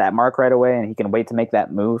doesn't hit that mark right away, and he can wait to make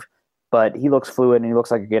that move. But he looks fluid, and he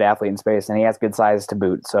looks like a good athlete in space, and he has good size to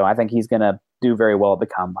boot. So I think he's going to do very well at the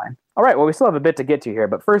combine. All right, well, we still have a bit to get to here,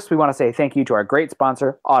 but first we want to say thank you to our great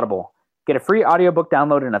sponsor, Audible. Get a free audiobook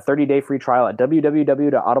download and a 30-day free trial at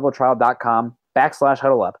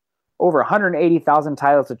www.audibletrial.com/huddleup. Over 180,000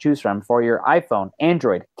 titles to choose from for your iPhone,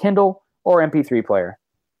 Android, Kindle, or MP3 player.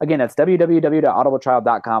 Again, that's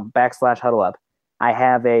www.audibletrial.com/huddleup. I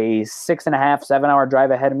have a 6.5, 7-hour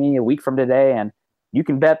drive ahead of me a week from today, and you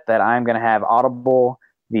can bet that I'm going to have Audible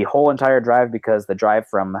the whole entire drive, because the drive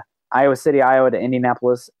from Iowa City, Iowa to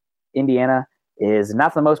Indianapolis, Indiana is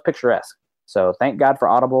not the most picturesque. So thank God for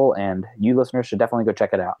Audible, and you listeners should definitely go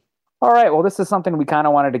check it out. All right, well, this is something we kind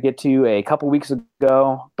of wanted to get to a couple weeks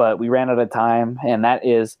ago, but we ran out of time, and that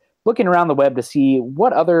is looking around the web to see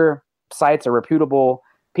what other sites or reputable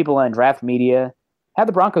people in draft media have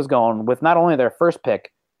the Broncos going with not only their first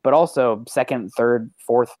pick, but also second, third,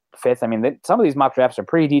 fourth, fifth. I mean, some of these mock drafts are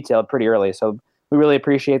pretty detailed pretty early, so we really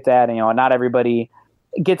appreciate that. Not everybody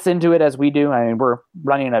gets into it as we do. I mean, we're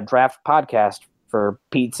running a draft podcast for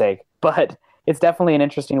Pete's sake, but it's definitely an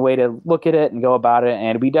interesting way to look at it and go about it,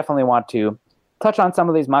 and we definitely want to touch on some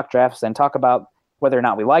of these mock drafts and talk about whether or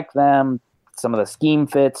not we like them, some of the scheme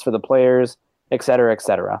fits for the players, et cetera, et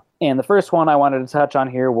cetera. And the first one I wanted to touch on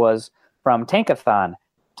here was from Tankathon.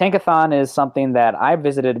 Tankathon is something that I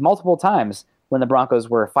visited multiple times when the Broncos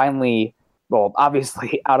were finally,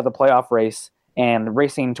 obviously out of the playoff race and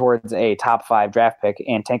racing towards a top 5 draft pick.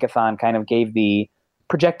 And Tankathon kind of gave the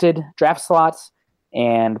projected draft slots,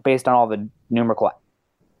 and based on all the numerical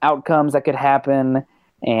outcomes that could happen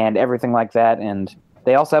and everything like that. And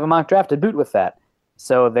they also have a mock draft to boot with that.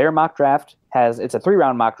 So their mock draft it's a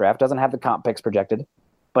 3-round mock draft, doesn't have the comp picks projected,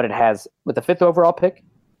 but it has, with the 5th overall pick,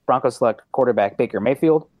 Broncos select quarterback Baker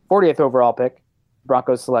Mayfield. 40th overall pick,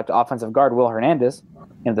 Broncos select offensive guard Will Hernandez.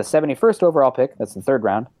 And the 71st overall pick, that's the 3rd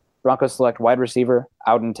round, Broncos select wide receiver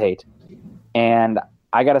Auden Tate. And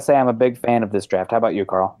I got to say, I'm a big fan of this draft. How about you,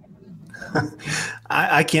 Carl?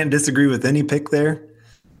 I can't disagree with any pick there.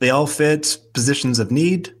 They all fit positions of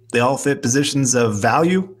need. They all fit positions of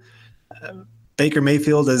value. Baker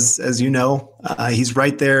Mayfield, as you know, he's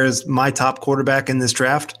right there as my top quarterback in this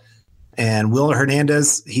draft. And Will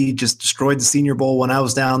Hernandez, he just destroyed the Senior Bowl when I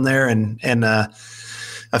was down there, and a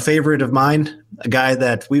favorite of mine, a guy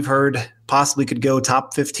that we've heard possibly could go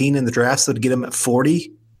top 15 in the draft, so to get him at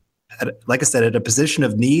 40, like I said, at a position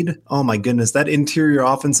of need, oh my goodness, that interior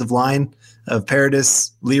offensive line of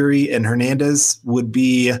Paradis, Leary, and Hernandez would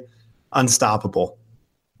be unstoppable.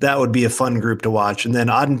 That would be a fun group to watch. And then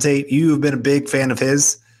Auden Tate, you have been a big fan of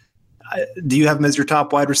his. Do you have him as your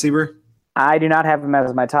top wide receiver? I do not have him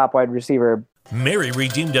as my top wide receiver. Mary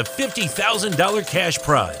redeemed a $50,000 cash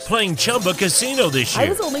prize playing Chumba Casino this year. I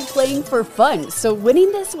was only playing for fun, so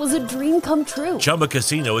winning this was a dream come true. Chumba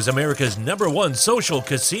Casino is America's #1 social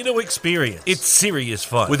casino experience. It's serious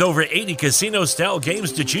fun. With over 80 casino-style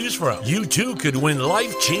games to choose from, you too could win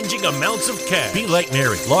life-changing amounts of cash. Be like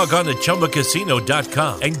Mary. Log on to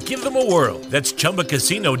ChumbaCasino.com and give them a whirl. That's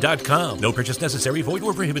ChumbaCasino.com. No purchase necessary. Void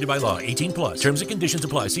or prohibited by law. 18+. Terms and conditions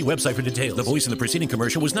apply. See website for details. The voice in the preceding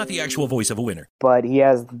commercial was not the actual voice of a winner. But he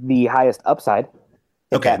has the highest upside.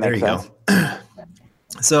 Okay, there you go.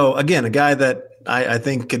 So, again, a guy that I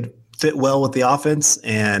think could fit well with the offense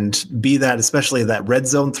and be that, especially that red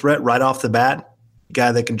zone threat right off the bat. A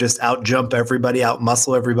guy that can just out-jump everybody,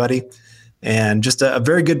 out-muscle everybody. And just a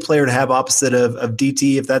very good player to have opposite of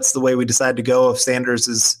DT if that's the way we decide to go, if Sanders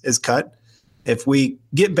is cut. If we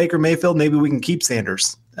get Baker Mayfield, maybe we can keep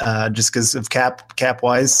Sanders just because of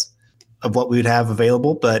cap-wise of what we would have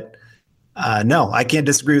available. But no, I can't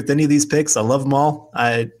disagree with any of these picks. I love them all.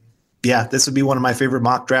 This would be one of my favorite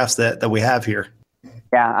mock drafts that we have here.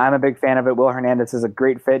 Yeah, I'm a big fan of it. Will Hernandez is a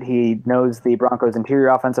great fit. He knows the Broncos' interior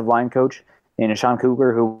offensive line coach, and Sean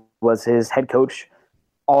Kugler, who was his head coach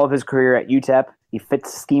all of his career at UTEP. He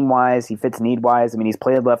fits scheme-wise. He fits need-wise. I mean, he's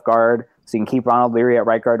played left guard, so you can keep Ronald Leary at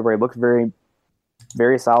right guard where he looks very,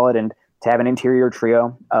 very solid. And to have an interior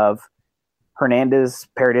trio of Hernandez,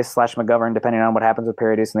 Paradis / McGovern, depending on what happens with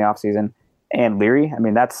Paradis in the offseason, and Leary, I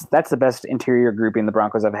mean, that's the best interior grouping the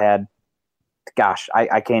Broncos have had. Gosh,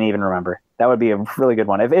 I can't even remember. That would be a really good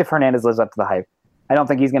one. If Hernandez lives up to the hype. I don't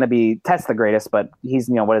think he's going to be test the greatest, but he's,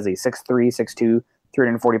 what is he, 6'3", 6'2",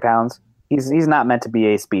 340 pounds. He's not meant to be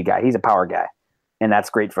a speed guy. He's a power guy, and that's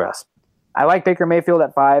great for us. I like Baker Mayfield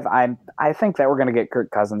at 5. I think that we're going to get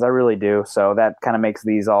Kirk Cousins. I really do. So that kind of makes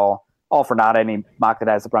these all for naught. Any mock that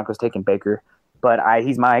has the Broncos taking Baker. But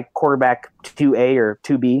he's my quarterback 2A or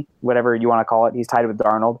 2B, whatever you want to call it. He's tied with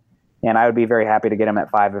Darnold, and I would be very happy to get him at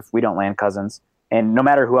 5 if we don't land Cousins. And no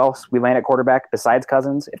matter who else we land at quarterback besides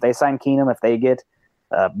Cousins, if they sign Keenum, if they get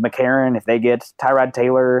McCarron, if they get Tyrod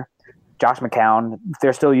Taylor, Josh McCown,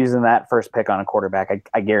 they're still using that first pick on a quarterback.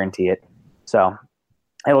 I guarantee it. So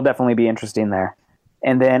it'll definitely be interesting there.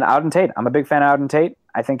 And then Auden Tate. I'm a big fan of Auden Tate.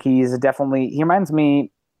 I think he reminds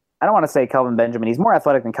me, I don't want to say Kelvin Benjamin. He's more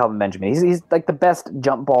athletic than Kelvin Benjamin. He's like the best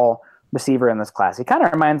jump ball receiver in this class. He kind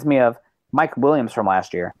of reminds me of Mike Williams from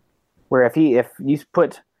last year, where if you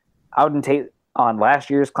put Auden Tate on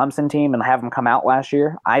last year's Clemson team and have him come out last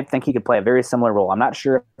year, I think he could play a very similar role. I'm not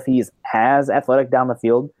sure if he's as athletic down the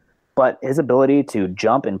field, but his ability to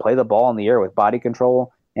jump and play the ball in the air with body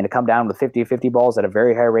control and to come down with 50-50 balls at a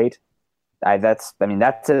very high rate, that's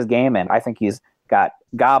his game, and I think he's got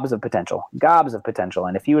gobs of potential.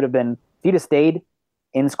 And if he'd have stayed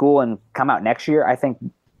in school and come out next year, I think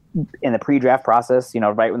in the pre-draft process,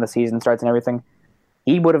 right when the season starts and everything,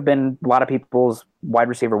 he would have been a lot of people's wide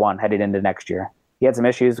receiver 1 headed into next year. He had some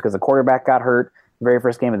issues because the quarterback got hurt the very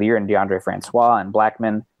first game of the year, and DeAndre Francois and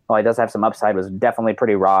Blackman, while he does have some upside, was definitely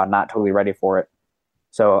pretty raw, not totally ready for it.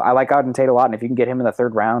 So I like Auden Tate a lot, and if you can get him in the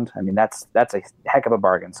 3rd round, I mean, that's a heck of a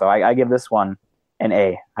bargain. So I give this one an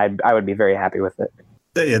A. I would be very happy with it.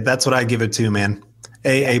 Yeah, that's what I give it to, man.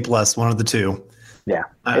 A plus, one of the two. Yeah,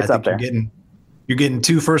 it's up there. You're getting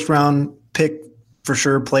 2 first-round pick for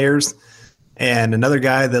sure players, and another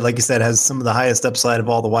guy that, like you said, has some of the highest upside of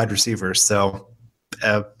all the wide receivers. So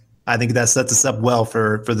I think that sets us up well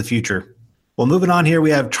for the future. Well, moving on here,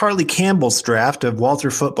 we have Charlie Campbell's draft of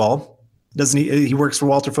Walter Football. Doesn't he works for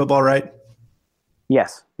Walter Football, right?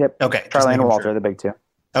 Yes. Yep. Okay. Charlie and Walter are the big two.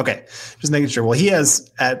 Okay. Just making sure. Well, he has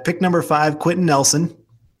at pick number 5, Quentin Nelson.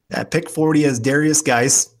 At pick 40, he has Darius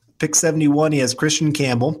Geis. Pick 71, he has Christian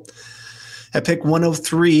Campbell. At pick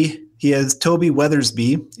 103, he has Toby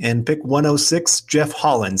Weathersby. And pick 106, Jeff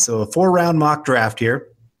Holland. So a 4-round mock draft here.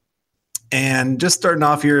 And just starting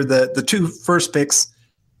off here, the 2 first picks,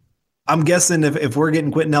 I'm guessing if we're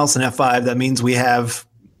getting Quentin Nelson at 5, that means we have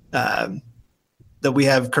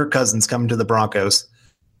Kirk Cousins coming to the Broncos.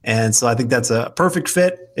 And so I think that's a perfect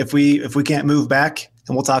fit if we can't move back.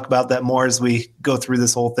 And we'll talk about that more as we go through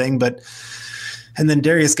this whole thing. And then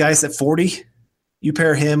Darius Geis at 40, you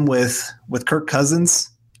pair him with Kirk Cousins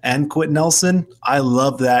and Quentin Nelson. I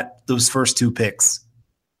love those first 2 picks.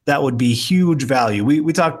 That would be huge value.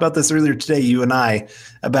 We talked about this earlier today, you and I,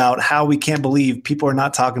 about how we can't believe people are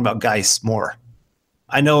not talking about Geis more.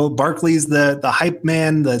 I know Barkley's the hype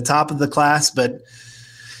man, the top of the class, but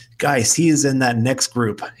guys, he is in that next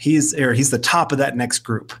group. He's the top of that next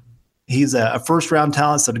group. He's a first-round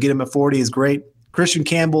talent, so to get him at 40 is great. Christian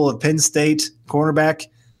Campbell of Penn State, cornerback,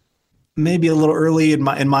 maybe a little early in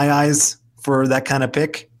my eyes for that kind of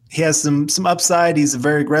pick. He has some upside. He's a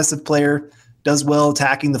very aggressive player, does well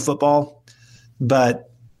attacking the football,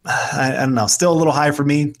 but I don't know, still a little high for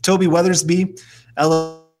me. Toby Weathersby,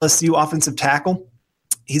 LSU offensive tackle.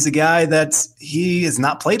 He's a guy he has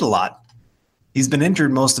not played a lot. He's been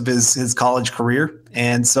injured most of his college career,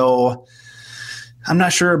 and so I'm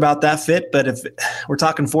not sure about that fit, but if we're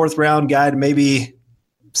talking fourth round guy to maybe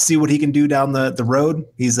see what he can do down the road,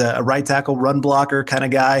 he's a right tackle, run blocker kind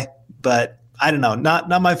of guy, but I don't know, not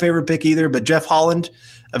my favorite pick either, but Jeff Holland,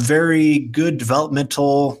 a very good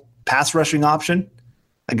developmental pass rushing option,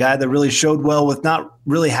 a guy that really showed well with not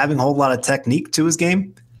really having a whole lot of technique to his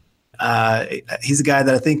game. He's a guy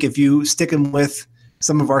that I think if you stick him with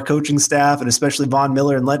some of our coaching staff and especially Von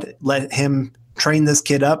Miller and let him train this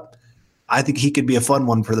kid up, I think he could be a fun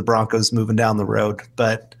one for the Broncos moving down the road.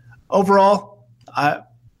 But overall,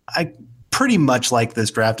 I pretty much like this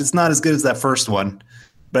draft. It's not as good as that first one,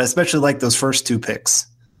 but I especially like those first two picks.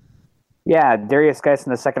 Yeah, Darius Geis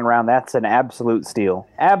in the second round, that's an absolute steal.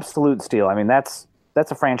 Absolute steal. I mean, that's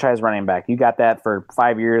a franchise running back. You got that for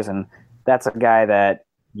 5 years, and that's a guy that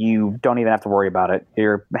you don't even have to worry about it.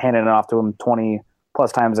 You're handing it off to him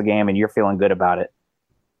 20-plus times a game, and you're feeling good about it.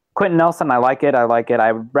 Quentin Nelson, I like it.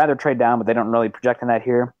 I would rather trade down, but they don't really project in that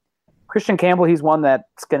here. Christian Campbell, he's one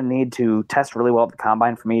that's going to need to test really well at the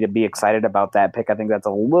combine for me to be excited about that pick. I think that's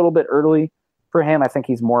a little bit early for him. I think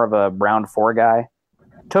he's more of a round 4 guy.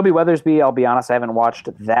 Toby Weathersby, I'll be honest, I haven't watched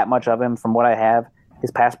that much of him. From what I have,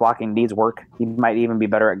 his pass blocking needs work. He might even be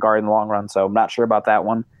better at guard in the long run, so I'm not sure about that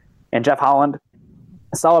one. And Jeff Holland,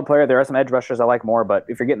 a solid player. There are some edge rushers I like more, but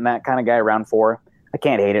if you're getting that kind of guy round 4, I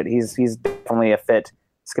can't hate it. He's definitely a fit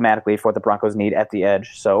schematically for what the Broncos need at the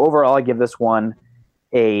edge. So overall, I give this one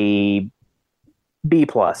a B+.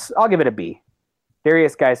 I'll give it a B.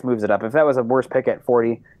 Darius Geis moves it up. If that was a worse pick at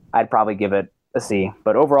 40, I'd probably give it a C.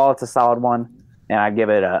 But overall, it's a solid one, and I'd give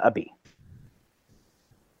it a B.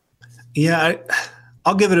 Yeah,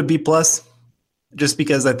 I'll give it a B+, just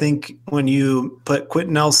because I think when you put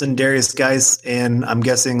Quentin Nelson, Darius Geis, and I'm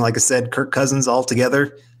guessing, like I said, Kirk Cousins all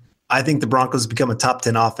together, I think the Broncos become a top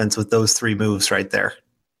 10 offense with those 3 moves right there.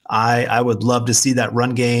 I would love to see that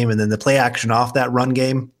run game and then the play action off that run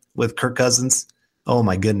game with Kirk Cousins. Oh,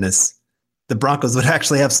 my goodness. The Broncos would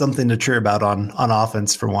actually have something to cheer about on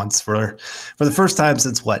offense for once, for the first time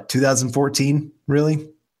since, 2014, really?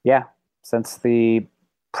 Yeah, since the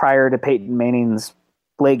prior to Peyton Manning's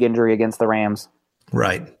leg injury against the Rams.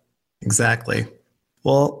 Right, exactly.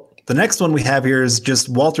 Well, the next one we have here is just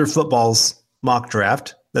Walter Football's mock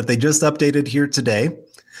draft that they just updated here today.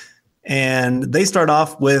 And they start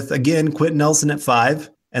off with, again, Quentin Nelson at 5,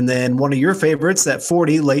 and then one of your favorites at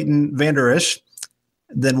 40, Leighton Vander Esch.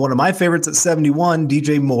 Then one of my favorites at 71,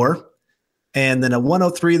 DJ Moore. And then at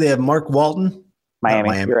 103, they have Mark Walton.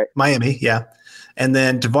 Miami. You're right. Miami, yeah. And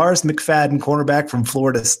then Tavares McFadden, cornerback from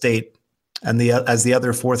Florida State, and as the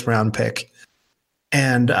other 4th-round pick.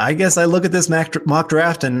 And I guess I look at this mock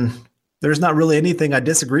draft, and there's not really anything I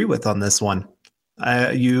disagree with on this one.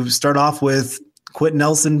 You start off with Quentin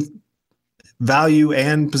Nelson, value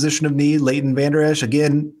and position of need. Leighton Vander Esch,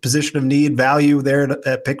 again, position of need, value there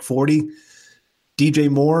at pick 40.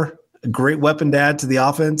 DJ Moore, a great weapon to add to the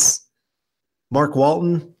offense. Mark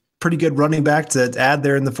Walton, pretty good running back to add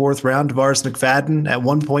there in the 4th round. Tavares McFadden at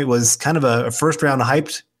one point was kind of a first-round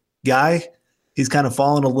hyped guy. He's kind of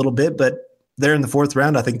fallen a little bit, but there in the 4th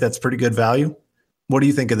round, I think that's pretty good value. What do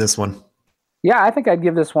you think of this one? Yeah, I think I'd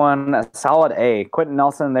give this one a solid A. Quentin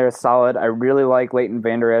Nelson there is solid. I really like Leighton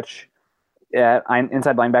Vander Esch.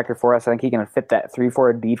 Inside linebacker for us. I think he can fit that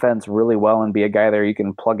 3-4 defense really well and be a guy there you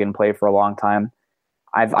can plug and play for a long time.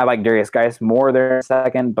 I like Darius Geis more there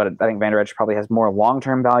second, but I think Vander Esch probably has more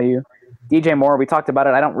long-term value. DJ Moore, we talked about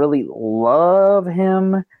it. I don't really love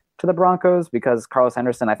him to the Broncos because Carlos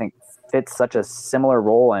Henderson, I think, fits such a similar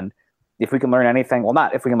role. And if we can learn anything, well,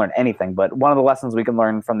 not if we can learn anything, but one of the lessons we can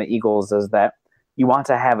learn from the Eagles is that you want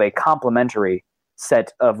to have a complementary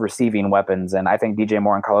set of receiving weapons. And I think DJ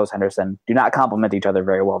Moore and Carlos Henderson do not complement each other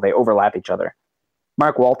very well. They overlap each other.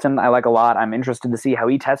 Mark Walton, I like a lot. I'm interested to see how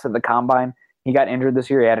he tested the combine. He got injured this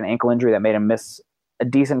year. He had an ankle injury that made him miss a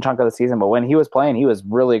decent chunk of the season. But when he was playing, he was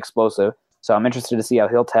really explosive. So I'm interested to see how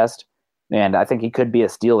he'll test. And I think he could be a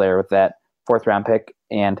steal there with that 4th-round pick.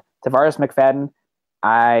 And Tavares McFadden,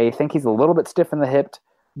 I think he's a little bit stiff in the hip,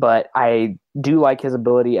 but I do like his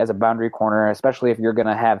ability as a boundary corner, especially if you're going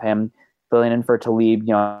to have him filling in for Talib,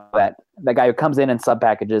 that guy who comes in sub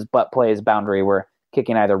packages but plays boundary, where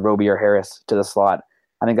kicking either Roby or Harris to the slot.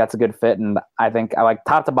 I think that's a good fit, and I think I like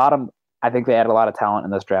top to bottom. I think they added a lot of talent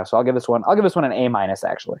in this draft, so I'll give this one an A-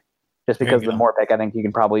 actually, just because the more pick, I think you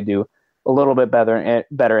can probably do a little bit better,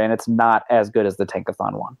 and it's not as good as the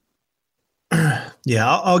Tankathon one. Yeah,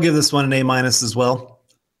 I'll give this one an A- as well.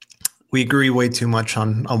 We agree way too much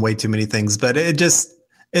on way too many things, but it's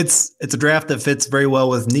a draft that fits very well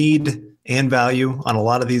with need and value on a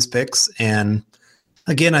lot of these picks. And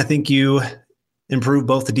again, I think you improve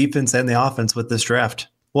both the defense and the offense with this draft.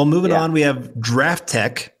 Well, moving on, we have Draft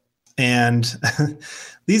Tech, and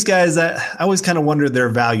these guys, I always kind of wonder their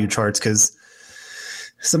value charts, because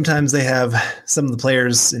sometimes they have some of the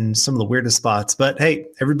players in some of the weirdest spots. But hey,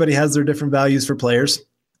 everybody has their different values for players.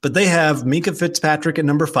 But they have Minkah Fitzpatrick at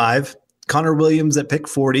number 5, Connor Williams at pick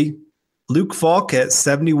 40, Luke Falk at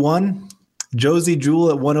 71, Josey Jewell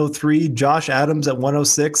at 103, Josh Adams at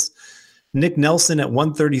 106, Nick Nelson at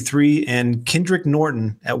 133, and Kendrick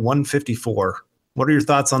Norton at 154. What are your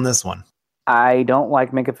thoughts on this one? I don't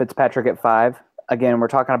like Minkah Fitzpatrick at 5. Again, we're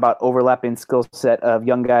talking about overlapping skill set of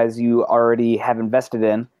young guys you already have invested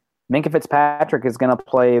in. Minkah Fitzpatrick is going to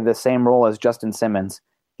play the same role as Justin Simmons.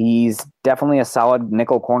 He's definitely a solid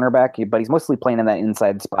nickel cornerback, but he's mostly playing in that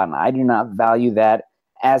inside spot, and I do not value that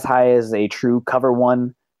as high as a true cover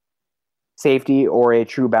 1 safety or a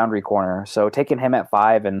true boundary corner. So taking him at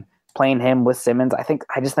 5 and playing him with Simmons,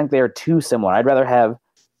 I just think they are too similar. I'd rather have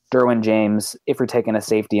Derwin James, if you're taking a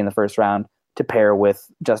safety in the first round, to pair with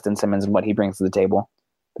Justin Simmons and what he brings to the table.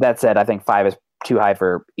 That said, I think 5 is too high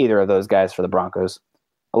for either of those guys for the Broncos.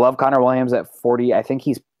 I love Connor Williams at 40. I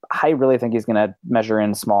really think he's going to measure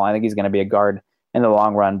in small. I think he's going to be a guard in the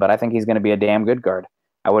long run, but I think he's going to be a damn good guard.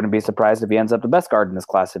 I wouldn't be surprised if he ends up the best guard in this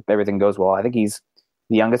class if everything goes well. I think he's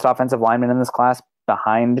the youngest offensive lineman in this class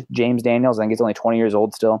behind James Daniels. I think he's only 20 years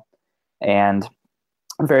old still, and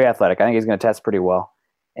very athletic. I think he's going to test pretty well.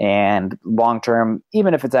 And long term,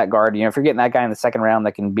 even if it's at guard, if you're getting that guy in the second round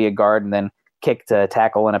that can be a guard and then kick to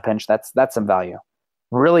tackle in a pinch, that's some value.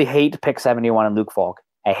 Really hate pick 71 and Luke Falk.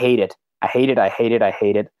 I hate it.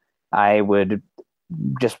 I would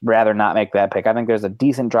just rather not make that pick. I think there's a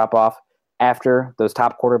decent drop off after those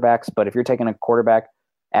top quarterbacks, but if you're taking a quarterback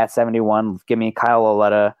at 71, give me Kyle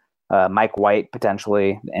Lauletta, Mike White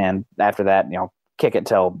potentially, and after that, kick it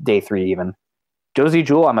till day 3 even. Josey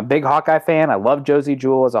Jewell, I'm a big Hawkeye fan. I love Josey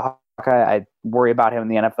Jewell as a Hawkeye. I worry about him in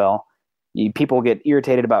the NFL. People get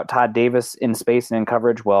irritated about Todd Davis in space and in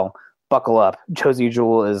coverage. Well, buckle up. Josey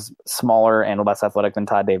Jewell is smaller and less athletic than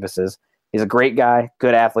Todd Davis is. He's a great guy,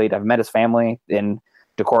 good athlete. I've met his family in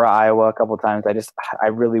Decorah, Iowa a couple of times. I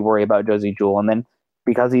really worry about Josey Jewell. And then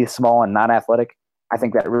because he's small and not athletic, I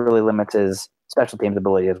think that really limits his special teams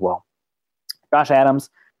ability as well. Josh Adams,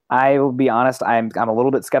 I will be honest, I'm a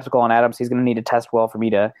little bit skeptical on Adams. He's going to need to test well for me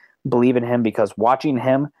to believe in him, because watching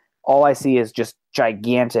him, all I see is just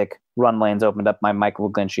gigantic run lanes opened up by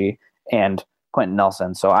Michael McGlinchey and Quentin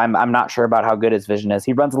Nelson. So I'm not sure about how good his vision is.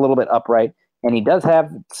 He runs a little bit upright, and he does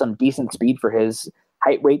have some decent speed for his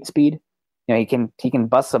height weight speed. He can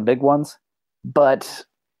bust some big ones, but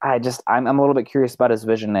I'm a little bit curious about his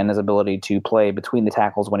vision and his ability to play between the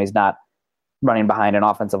tackles when he's not running behind an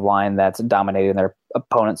offensive line that's dominating their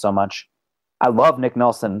opponent so much. I love Nick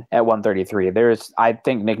Nelson at 133. I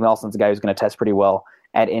think Nick Nelson's a guy who's going to test pretty well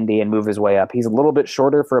at Indy and move his way up. He's a little bit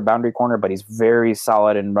shorter for a boundary corner, but he's very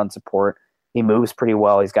solid in run support. He moves pretty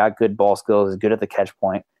well. He's got good ball skills. He's good at the catch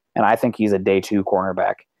point, and I think he's a day 2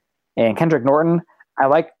 cornerback. And Kendrick Norton, I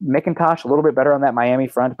like McIntosh a little bit better on that Miami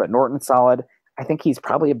front, but Norton's solid. I think he's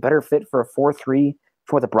probably a better fit for a 4-3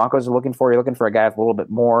 for what the Broncos are looking for. You're looking for a guy with a little bit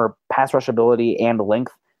more pass rush ability and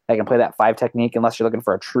length that can play that 5 technique, unless you're looking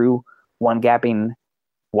for a true one-gapping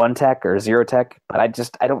 1 tech or 0 tech. But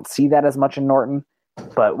I don't see that as much in Norton.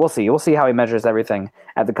 But we'll see. We'll see how he measures everything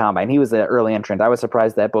at the combine. He was the early entrant. I was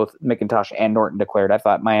surprised that both McIntosh and Norton declared. I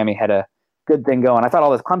thought Miami had a good thing going. I thought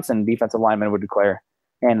all this Clemson defensive linemen would declare,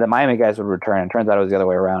 and the Miami guys would return. And it turns out it was the other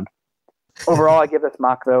way around. Overall, I give this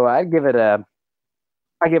mock, though, I give it a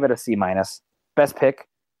C-. Best pick,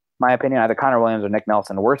 my opinion, either Connor Williams or Nick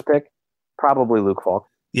Nelson. Worst pick, probably Luke Falk.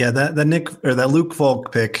 Yeah, that Luke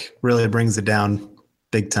Falk pick really brings it down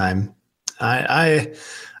big time.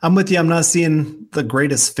 I'm with you. I'm not seeing the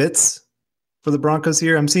greatest fits for the Broncos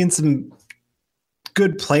here. I'm seeing some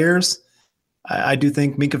good players. I do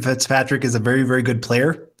think Minkah Fitzpatrick is a very, very good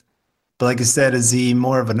player. But like I said, is he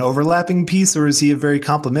more of an overlapping piece, or is he a very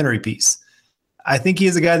complementary piece? I think he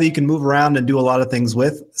is a guy that you can move around and do a lot of things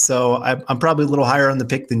with. So I'm probably a little higher on the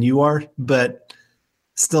pick than you are, but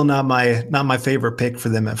still not my favorite pick for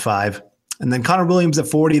them at 5. And then Connor Williams at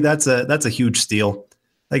 40, that's a huge steal.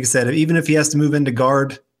 Like I said, even if he has to move into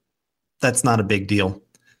guard, that's not a big deal.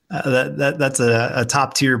 That's a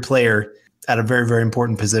top tier player at a very, very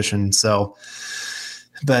important position. So,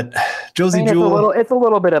 but Josey Jewell, it's a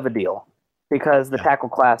little bit of a deal because the tackle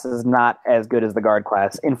class is not as good as the guard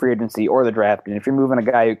class in free agency or the draft. And if you're moving a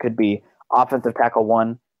guy who could be offensive tackle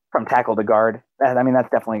 1 from tackle to guard, that's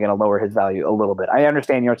definitely going to lower his value a little bit. I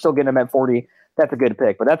understand you're still getting him at 40. That's a good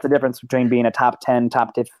pick, but that's the difference between being a top 10,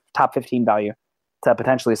 top 15 value to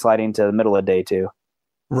potentially sliding to the middle of day 2.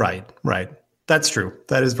 Right. That's true.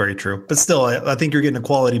 That is very true. But still, I think you're getting a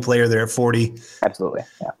quality player there at 40. Absolutely.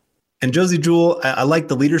 Yeah. And Josey Jewell, I like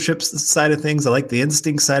the leadership side of things. I like the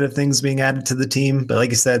instinct side of things being added to the team. But like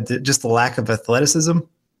you said, just the lack of athleticism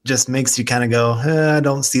just makes you kind of go, I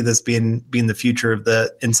don't see this being the future of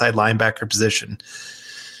the inside linebacker position.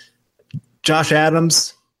 Josh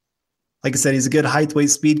Adams, like I said, he's a good height, weight,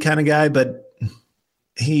 speed kind of guy, but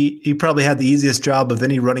he probably had the easiest job of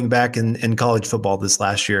any running back in college football this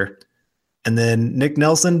last year. And then Nick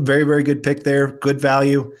Nelson, very, very good pick there. Good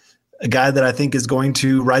value. A guy that I think is going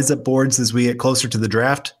to rise up boards as we get closer to the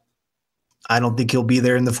draft. I don't think he'll be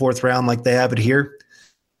there in the 4th round like they have it here.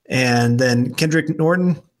 And then Kendrick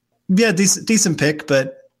Norton, decent pick,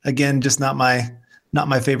 but again, just not my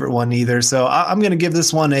favorite one either. So I'm going to give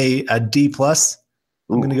this one a D+.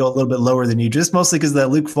 I'm going to go a little bit lower than you, just mostly because that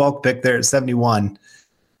Luke Falk pick there at 71,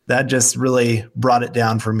 that just really brought it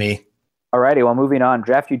down for me. Alrighty, well, moving on.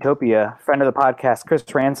 Draft Utopia, friend of the podcast, Chris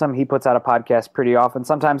Ransom. He puts out a podcast pretty often.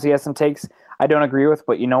 Sometimes he has some takes I don't agree with,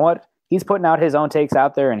 but you know what? He's putting out his own takes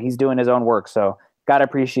out there, and he's doing his own work, so got to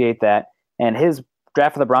appreciate that. And his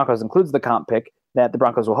draft for the Broncos includes the comp pick that the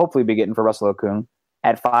Broncos will hopefully be getting for Russell Okung.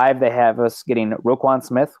 At 5, they have us getting Roquan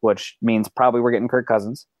Smith, which means probably we're getting Kirk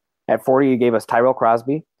Cousins. At 40, he gave us Tyrell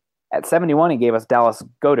Crosby. At 71, he gave us Dallas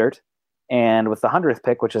Goedert. And with the 100th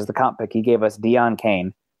pick, which is the comp pick, he gave us Deon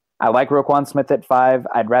Cain. I like Roquan Smith at 5.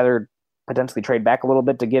 I'd rather potentially trade back a little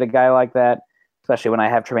bit to get a guy like that, especially when I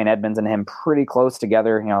have Tremaine Edmonds and him pretty close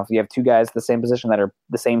together. You know, if you have 2 guys at the same position that are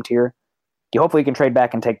the same tier, you hopefully can trade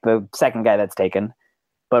back and take the second guy that's taken.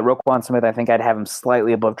 But Roquan Smith, I think I'd have him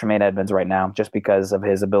slightly above Tremaine Edmonds right now just because of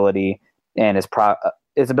his ability and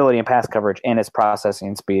his ability in pass coverage and his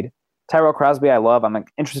processing speed. Tyrell Crosby, I love. I'm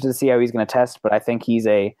interested to see how he's going to test, but I think he's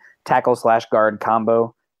a tackle/guard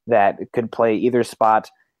combo that could play either spot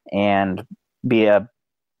and be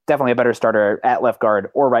definitely a better starter at left guard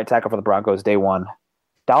or right tackle for the Broncos day 1.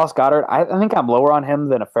 Dallas Goedert, I think I'm lower on him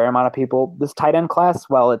than a fair amount of people. This tight end class,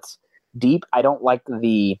 while it's deep, I don't like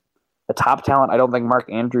the top talent. I don't think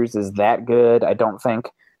Mark Andrews is that good. I don't think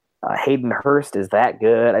Hayden Hurst is that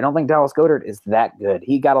good. I don't think Dallas Goedert is that good.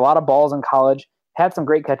 He got a lot of balls in college, had some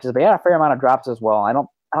great catches, but he had a fair amount of drops as well. I don't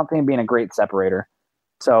think him being a great separator.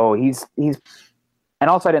 So he's and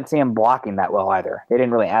also I didn't see him blocking that well either. They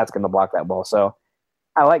didn't really ask him to block that well. So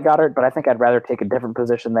I like Goddard, but I think I'd rather take a different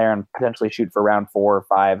position there and potentially shoot for round 4 or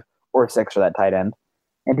 5 or 6 for that tight end.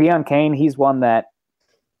 And Deon Cain, he's one that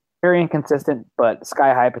very inconsistent, but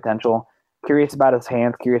sky high potential. Curious about his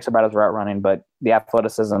hands, curious about his route running, but the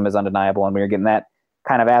athleticism is undeniable. And we are getting that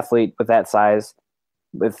kind of athlete with that size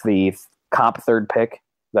with the comp 3rd pick,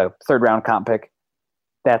 the 3rd round comp pick.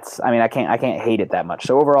 I can't hate it that much.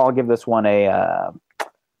 So overall, I'll give this one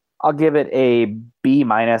I'll give it a B-,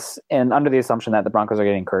 and under the assumption that the Broncos are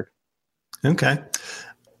getting Kirk. Okay.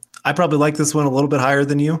 I probably like this one a little bit higher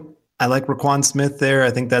than you. I like Roquan Smith there.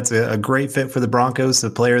 I think that's a great fit for the Broncos,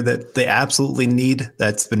 a player that they absolutely need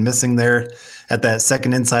that's been missing there at that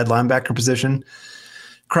second inside linebacker position.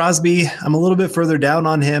 Crosby, I'm a little bit further down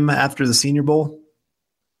on him after the Senior Bowl.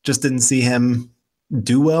 Just didn't see him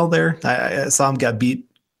do well there. I saw him get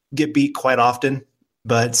beat quite often,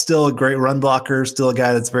 but still a great run blocker, still a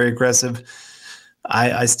guy that's very aggressive.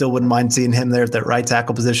 I still wouldn't mind seeing him there at that right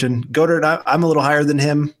tackle position. Goddard, I'm a little higher than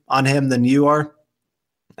him than you are.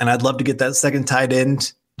 And I'd love to get that second tight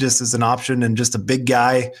end just as an option and just a big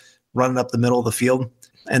guy running up the middle of the field.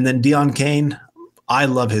 And then Deon Cain, I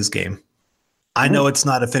love his game. I know it's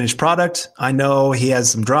not a finished product. I know he has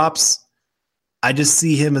some drops. I just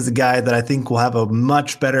see him as a guy that I think will have a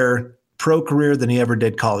much better pro career than he ever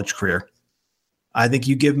did college career. I think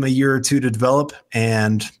you give him a year or 2 to develop,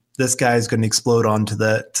 and this guy is going to explode onto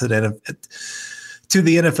the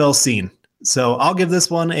NFL scene. So I'll give this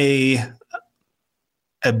one a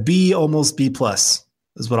B, almost B+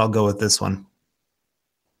 is what I'll go with this one.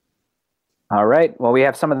 All right. Well, we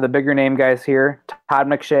have some of the bigger name guys here. Todd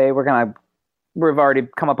McShay. We've already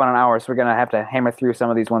come up on an hour, so we're gonna have to hammer through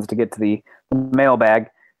some of these ones to get to the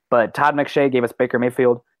mailbag. But Todd McShay gave us Baker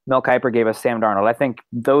Mayfield, Mel Kiper gave us Sam Darnold. I think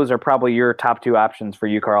those are probably your top two options for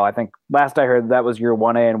you, Carl. I think last I heard that was your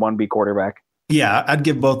 1A and 1B quarterback. Yeah, I'd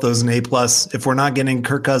give both those an A+. If we're not getting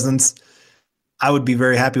Kirk Cousins, I would be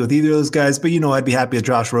very happy with either of those guys. But, I'd be happy with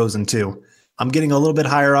Josh Rosen too. I'm getting a little bit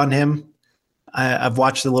higher on him. I've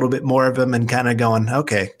watched a little bit more of him and kind of going,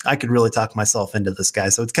 okay, I could really talk myself into this guy.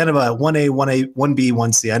 So it's kind of a 1A, 1B,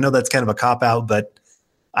 1C. I know that's kind of a cop-out, but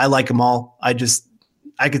I like them all. I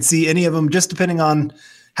could see any of them just depending on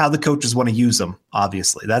how the coaches want to use them,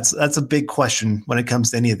 obviously. That's a big question when it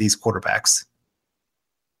comes to any of these quarterbacks.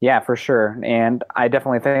 Yeah, for sure. And I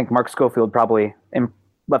definitely think Mark Schofield probably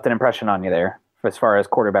left an impression on you there as far as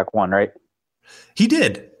quarterback one, right? He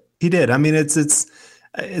did. I mean, it's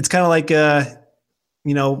kind of like,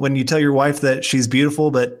 when you tell your wife that she's beautiful,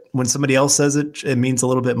 but when somebody else says it, it means a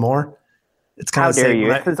little bit more. It's kind of how dare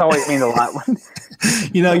you? This always means a lot.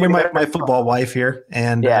 You're my football wife here,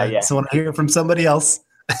 and so when I hear it from somebody else,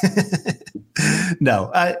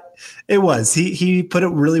 no, it was he put it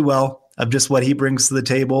really well of just what he brings to the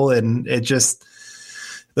table, and it just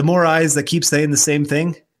the more eyes that keep saying the same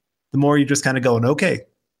thing, the more you're just kind of going, okay,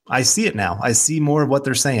 I see it now. I see more of what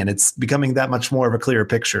they're saying. It's becoming that much more of a clearer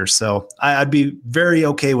picture. So I'd be very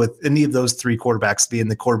okay with any of those three quarterbacks being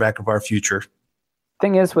the quarterback of our future.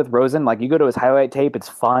 Thing is with Rosen, like you go to his highlight tape, it's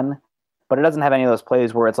fun, but it doesn't have any of those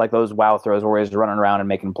plays where it's like those wow throws where he's running around and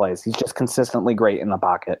making plays. He's just consistently great in the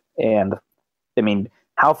pocket. And I mean,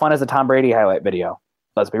 how fun is a Tom Brady highlight video?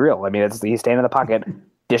 Let's be real. I mean, he's standing in the pocket,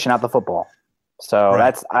 dishing out the football. So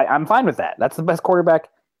right. I'm fine with that. That's the best quarterback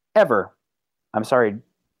ever. I'm sorry,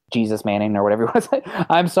 Jesus Manning or whatever you want to say.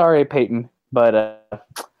 I'm sorry, Peyton, but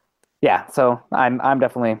yeah. So I'm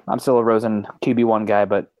still a Rosen QB1 guy,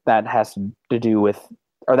 but that has to do with,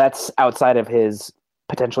 or that's outside of his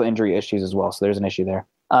potential injury issues as well. So there's an issue there.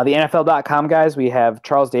 The NFL.com guys, we have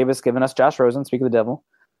Charles Davis giving us Josh Rosen, speak of the devil.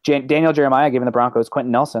 Daniel Jeremiah giving the Broncos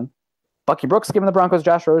Quentin Nelson. Bucky Brooks giving the Broncos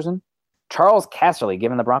Josh Rosen. Charles Casserly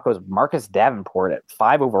giving the Broncos Marcus Davenport at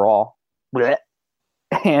 5 overall. Blech.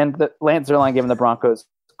 And Lance Zierlein giving the Broncos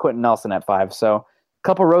Quentin Nelson at 5. So a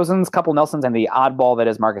couple Rosens, couple Nelsons, and the oddball that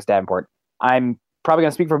is Marcus Davenport. I'm probably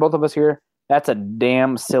going to speak for both of us here. That's a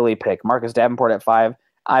damn silly pick. Marcus Davenport at 5.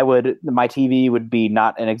 My TV would be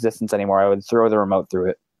not in existence anymore. I would throw the remote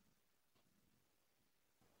through it.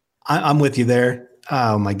 I'm with you there.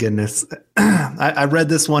 Oh my goodness. I read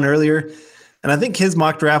this one earlier, and I think his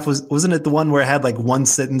mock draft wasn't it the one where it had like one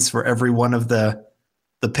sentence for every one of the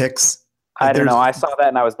picks? I don't know. I saw that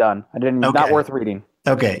and I was done. Not worth reading.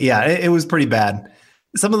 Okay. Yeah, it was pretty bad.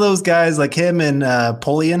 Some of those guys like him and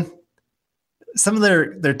Polian, some of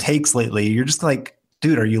their takes lately, you're just like,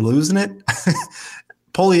 dude, are you losing it?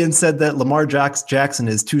 Polian said that Lamar Jackson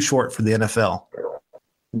is too short for the NFL.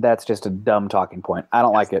 That's just a dumb talking point. I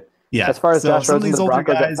don't like it. Yeah. As far as Josh Rosen, the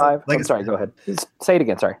Broncos guys, at 5. Sorry, go ahead. Say it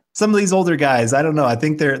again. Sorry. Some of these older guys, I don't know. I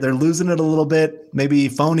think they're losing it a little bit, maybe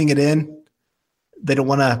phoning it in. They don't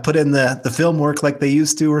want to put in the film work like they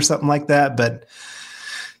used to or something like that. But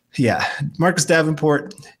yeah, Marcus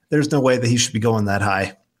Davenport, there's no way that he should be going that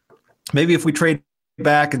high. Maybe if we trade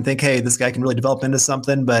back and think, hey, this guy can really develop into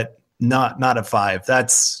something, but not at 5.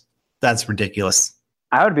 That's ridiculous.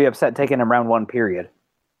 I would be upset taking him round 1 period,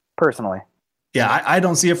 personally. Yeah, I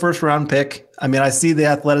don't see a first round pick. I mean, I see the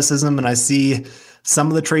athleticism and I see some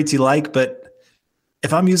of the traits you like, but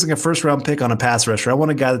if I'm using a first round pick on a pass rusher, I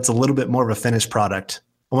want a guy that's a little bit more of a finished product.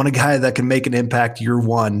 I want a guy that can make an impact year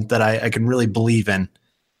one that I can really believe in.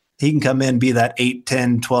 He can come in, be that 8,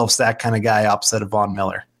 10, 12 sack kind of guy opposite of Von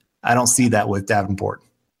Miller. I don't see that with Davenport.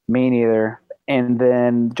 Me neither. And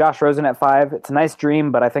then Josh Rosen at 5. It's a nice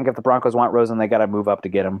dream, but I think if the Broncos want Rosen, they got to move up to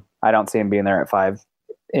get him. I don't see him being there at 5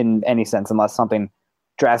 in any sense unless something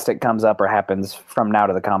drastic comes up or happens from now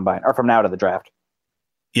to the combine or from now to the draft.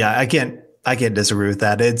 Yeah, I can't disagree with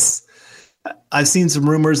that. I've seen some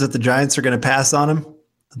rumors that the Giants are going to pass on him.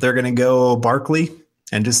 They're going to go Barkley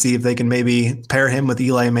and just see if they can maybe pair him with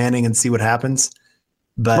Eli Manning and see what happens.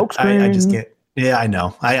 But I just can't. Yeah, I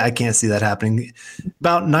know. I can't see that happening.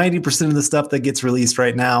 About 90% of the stuff that gets released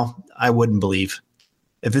right now, I wouldn't believe.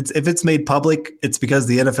 If it's made public, it's because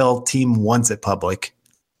the NFL team wants it public.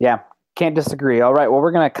 Yeah, can't disagree. All right, well,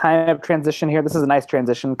 we're going to kind of transition here. This is a nice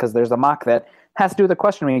transition because there's a mock that has to do with a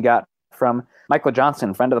question we got from Michael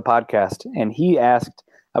Johnson, friend of the podcast, and he asked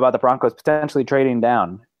about the Broncos potentially trading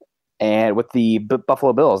down and with the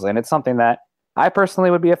Buffalo Bills, and it's something that I personally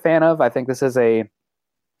would be a fan of. I think this is a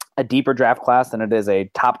deeper draft class than it is a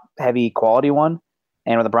top-heavy quality one,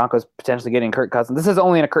 and with the Broncos potentially getting Kirk Cousins, this is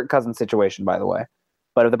only in a Kirk Cousins situation, by the way,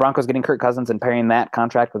 but if the Broncos getting Kirk Cousins and pairing that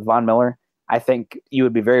contract with Von Miller, I think you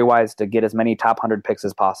would be very wise to get as many top 100 picks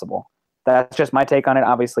as possible. That's just my take on it.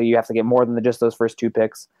 Obviously, you have to get more than just those first 2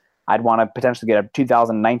 picks. I'd want to potentially get a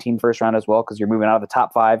 2019 first round as well, because you're moving out of the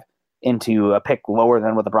top 5 into a pick lower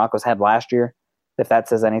than what the Broncos had last year, if that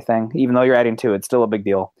says anything. Even though you're adding 2, it's still a big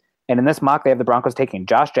deal. And in this mock, they have the Broncos taking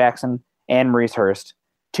Josh Jackson and Maurice Hurst.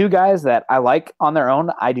 2 guys that I like on their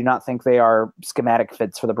own. I do not think they are schematic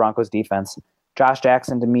fits for the Broncos defense. Josh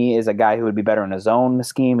Jackson, to me, is a guy who would be better in a zone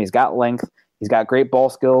scheme. He's got length. He's got great ball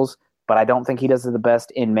skills, but I don't think he does it the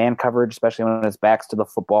best in man coverage, especially when his back's to the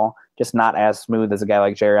football. Just not as smooth as a guy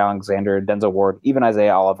like Jerry Alexander, Denzel Ward, even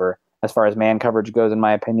Isaiah Oliver, as far as man coverage goes, in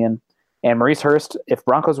my opinion. And Maurice Hurst, if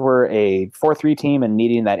Broncos were a 4-3 team and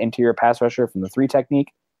needing that interior pass rusher from the 3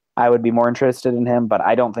 technique, I would be more interested in him, but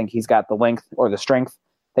I don't think he's got the length or the strength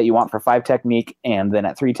that you want for 5 technique. And then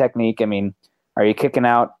at 3 technique, I mean, are you kicking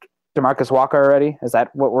out DeMarcus Walker already? Is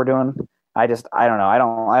that what we're doing? I don't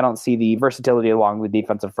know. I don't see the versatility along the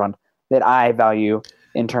defensive front that I value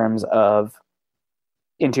in terms of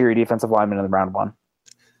interior defensive linemen in the round 1.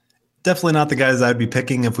 Definitely not the guys I'd be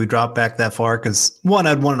picking if we drop back that far, because one,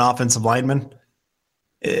 I'd want an offensive lineman.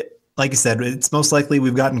 Like you said, it's most likely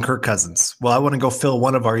we've gotten Kirk Cousins. Well, I want to go fill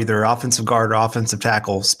one of our either offensive guard or offensive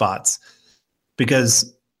tackle spots,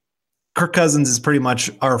 because Kirk Cousins is pretty much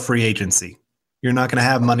our free agency. You're not going to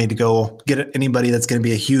have money to go get anybody that's going to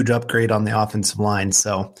be a huge upgrade on the offensive line.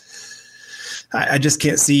 So I just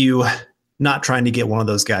can't see you not trying to get one of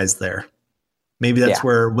those guys there. Maybe that's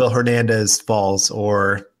where Will Hernandez falls,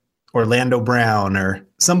 or Orlando Brown, or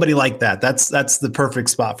somebody like that. That's the perfect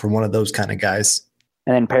spot for one of those kind of guys.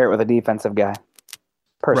 And then pair it with a defensive guy.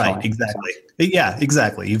 Personally. Right, exactly. Yeah,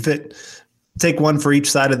 exactly. You take one for each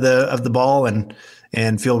side of the ball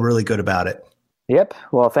and feel really good about it. Yep.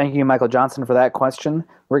 Well, thank you, Michael Johnson, for that question.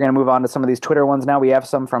 We're going to move on to some of these Twitter ones now. We have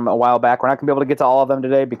some from a while back. We're not going to be able to get to all of them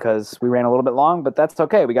today because we ran a little bit long, but that's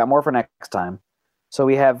okay. We got more for next time. So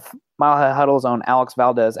we have Mile Huddle's own Alex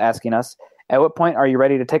Valdez asking us, at what point are you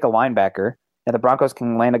ready to take a linebacker? If the Broncos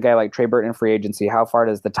can land a guy like Trey Burton in free agency, how far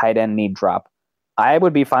does the tight end need drop? I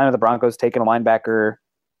would be fine with the Broncos taking a linebacker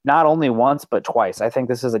not only once, but twice. I think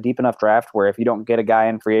this is a deep enough draft where if you don't get a guy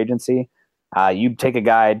in free agency, you take a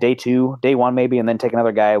guy day 2, day 1 maybe, and then take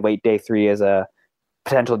another guy late day 3 as a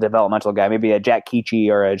potential developmental guy, maybe a Jack Keechie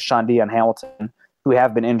or a Sean Dion Hamilton, who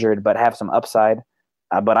have been injured but have some upside.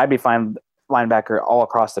 But I'd be fine linebacker all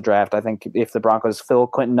across the draft. I think if the Broncos fill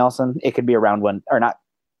Quentin Nelson, it could be a round 1, or not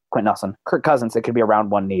Quentin Nelson, Kirk Cousins, it could be a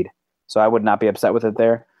round 1 need. So I would not be upset with it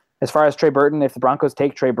there. As far as Trey Burton, if the Broncos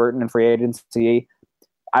take Trey Burton in free agency,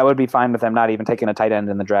 I would be fine with them not even taking a tight end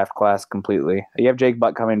in the draft class completely. You have Jake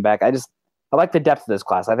Butt coming back. I like the depth of this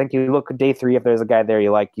class. I think you look at day 3, if there's a guy there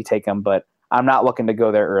you like, you take him, but I'm not looking to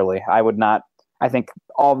go there early. I would not. I think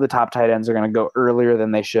all of the top tight ends are going to go earlier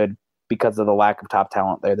than they should because of the lack of top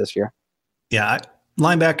talent there this year. Yeah,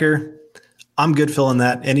 linebacker, I'm good filling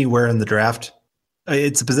that anywhere in the draft.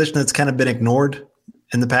 It's a position that's kind of been ignored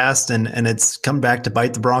in the past, and it's come back to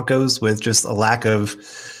bite the Broncos with just a lack of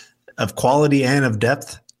quality and of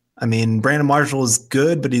depth. I mean, Brandon Marshall is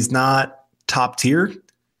good, but he's not top tier.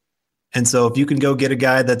 And so if you can go get a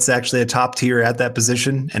guy that's actually a top tier at that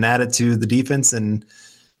position and add it to the defense and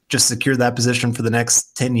just secure that position for the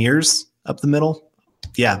next 10 years up the middle,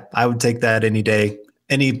 yeah, I would take that any day,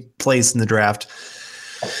 any place in the draft.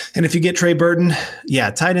 And if you get Trey Burton,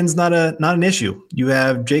 yeah, tight end's not an issue. You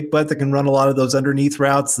have Jake Butt that can run a lot of those underneath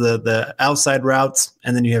routes, the outside routes,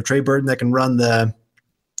 and then you have Trey Burton that can run the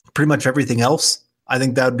pretty much everything else. I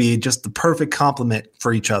think that would be just the perfect complement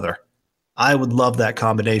for each other. I would love that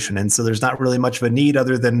combination. And so there's not really much of a need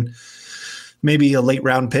other than maybe a late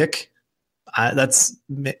round pick. That's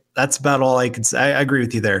about all I could say. I agree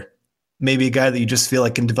with you there. Maybe a guy that you just feel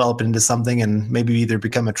like can develop into something and maybe either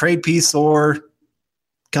become a trade piece or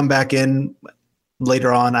come back in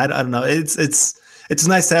later on. I don't know. It's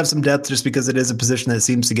nice to have some depth just because it is a position that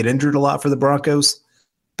seems to get injured a lot for the Broncos,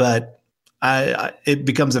 but it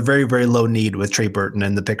becomes a very, very low need with Trey Burton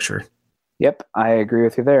in the picture. Yep, I agree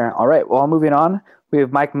with you there. All right, well, moving on, we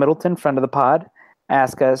have Mike Middleton, friend of the pod,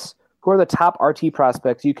 ask us, who are the top RT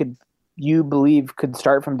prospects you believe could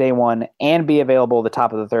start from day 1 and be available at the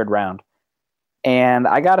top of the 3rd round? And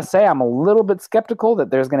I got to say, I'm a little bit skeptical that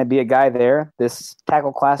there's going to be a guy there. This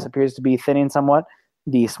tackle class appears to be thinning somewhat.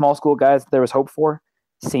 The small school guys that there was hope for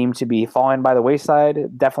seem to be falling by the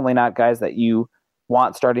wayside. Definitely not guys that you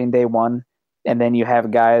want starting day 1. And then you have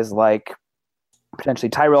guys like potentially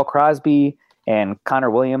Tyrell Crosby and Connor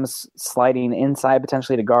Williams sliding inside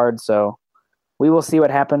potentially to guard. So we will see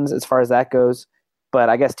what happens as far as that goes. But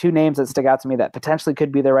I guess 2 names that stick out to me that potentially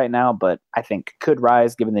could be there right now, but I think could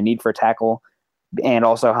rise given the need for a tackle and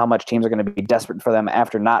also how much teams are going to be desperate for them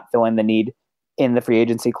after not filling the need in the free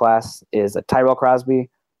agency class is Tyrell Crosby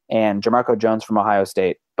and Jamarco Jones from Ohio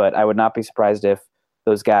State. But I would not be surprised if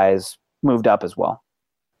those guys moved up as well.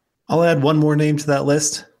 I'll add one more name to that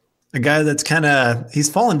list. A guy that's he's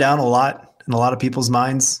fallen down a lot in a lot of people's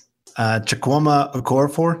minds. Chukwuma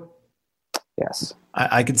Okorafor. Yes.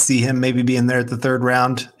 I could see him maybe being there at the third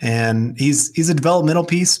round, and he's a developmental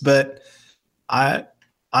piece, but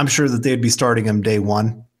I'm sure that they'd be starting him day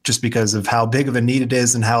one just because of how big of a need it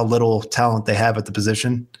is and how little talent they have at the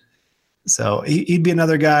position. So he'd be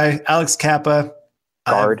another guy. Alex Kappa.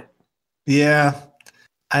 Guard.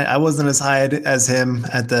 I wasn't as high as him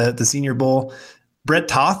at the Senior Bowl. Brett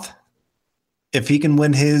Toth, if he can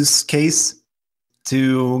win his case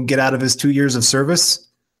to get out of his 2 years of service,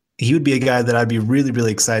 he would be a guy that I'd be really,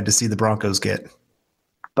 really excited to see the Broncos get.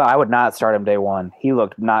 But I would not start him day one. He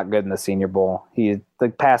looked not good in the Senior Bowl. The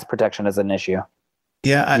pass protection is an issue.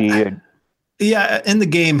 Yeah, in the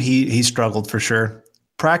game he struggled for sure.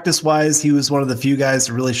 Practice-wise, he was one of the few guys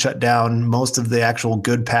that really shut down most of the actual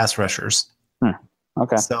good pass rushers.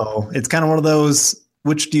 Okay. So it's kind of one of those,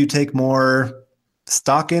 which do you take more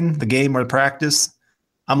stock in, the game or the practice?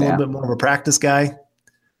 I'm a little bit more of a practice guy.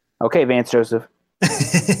 Okay, Vance Joseph.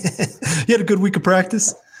 You had a good week of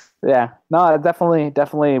practice? Yeah. No,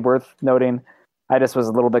 definitely worth noting. I just was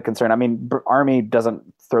a little bit concerned. I mean, Army doesn't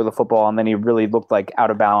throw the football, and then he really looked like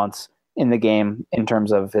out of balance in the game in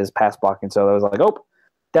terms of his pass blocking. So I was like,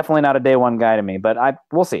 definitely not a day one guy to me, but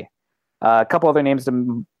we'll see. A couple other names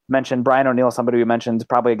to mention. Brian O'Neill, somebody we mentioned,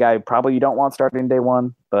 probably a guy probably you don't want starting day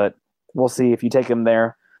one, but we'll see if you take him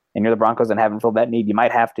there and you're the Broncos and haven't filled that need. You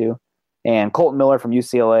might have to. And Colton Miller from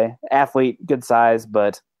UCLA, athlete, good size,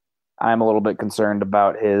 but I'm a little bit concerned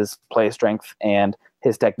about his play strength and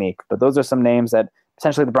his technique. But those are some names that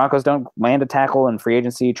potentially the Broncos don't land a tackle in free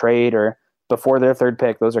agency, trade, or before their third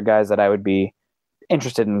pick. Those are guys that I would be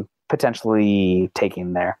interested in potentially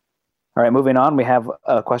taking there. All right, moving on. We have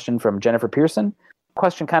a question from Jennifer Pearson.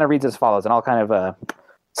 Question kind of reads as follows, and I'll kind of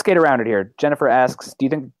skate around it here. Jennifer asks, do you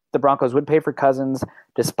think the Broncos would pay for Cousins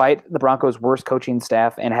despite the Broncos' worst coaching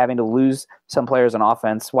staff and having to lose some players on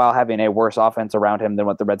offense while having a worse offense around him than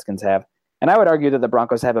what the Redskins have? And I would argue that the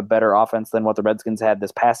Broncos have a better offense than what the Redskins had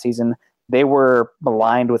this past season. They were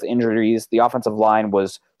maligned with injuries. The offensive line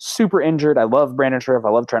was super injured. I love Brandon Scherff. I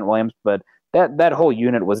love Trent Williams, but that whole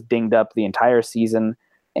unit was dinged up the entire season.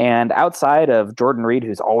 And outside of Jordan Reed,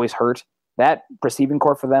 who's always hurt, that receiving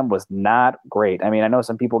core for them was not great. I mean, I know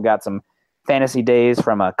some people got some fantasy days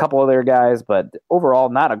from a couple of their guys, but overall,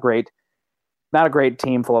 not a great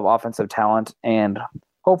team full of offensive talent. And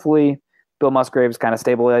hopefully Bill Musgraves kind of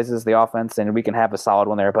stabilizes the offense and we can have a solid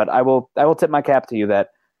one there. But I will tip my cap to you that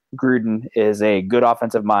Gruden is a good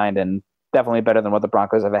offensive mind and definitely better than what the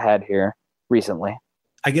Broncos have had here recently.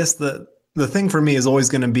 I guess the thing for me is always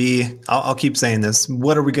going to be, I'll keep saying this,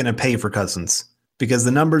 what are we going to pay for Cousins? Because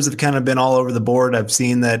the numbers have kind of been all over the board. I've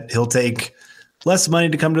seen that he'll take less money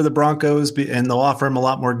to come to the Broncos and they'll offer him a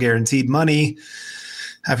lot more guaranteed money.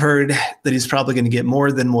 I've heard that he's probably going to get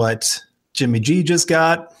more than what Jimmy G just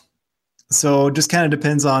got. So it just kind of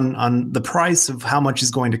depends on the price of how much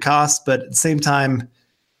he's going to cost. But at the same time,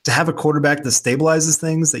 to have a quarterback that stabilizes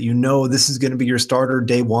things, that you know this is going to be your starter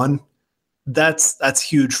day one, that's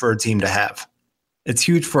huge for a team to have. It's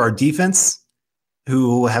huge for our defense,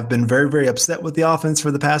 who have been very, very upset with the offense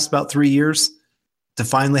for the past about 3 years, to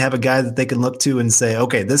finally have a guy that they can look to and say,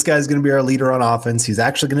 okay, this guy's going to be our leader on offense. He's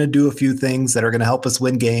actually going to do a few things that are going to help us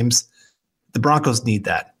win games. The Broncos need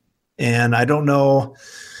that. And I don't know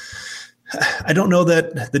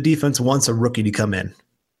that the defense wants a rookie to come in.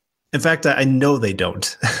 In fact, I know they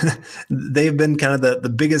don't. They've been kind of the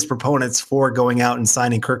biggest proponents for going out and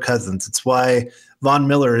signing Kirk Cousins. It's why Von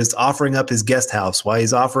Miller is offering up his guest house, why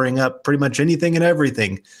he's offering up pretty much anything and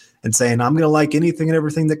everything and saying, I'm going to like anything and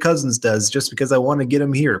everything that Cousins does just because I want to get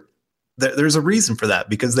him here. There's a reason for that,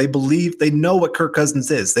 because they know what Kirk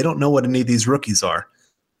Cousins is. They don't know what any of these rookies are.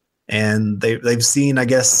 And they've seen, I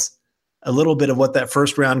guess, a little bit of what that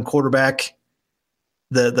first round quarterback,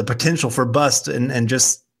 the potential for bust and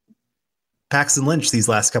just Paxton Lynch these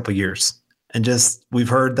last couple of years. And just, we've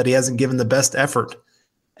heard that he hasn't given the best effort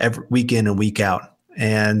every week in and week out.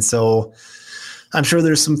 And so I'm sure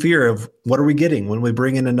there's some fear of what are we getting when we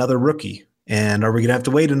bring in another rookie? And are we going to have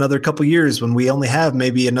to wait another couple of years when we only have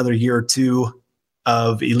maybe another year or two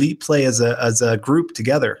of elite play as a group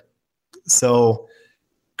together? So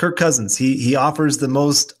Kirk Cousins, he offers the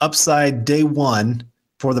most upside day one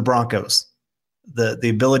for the Broncos, the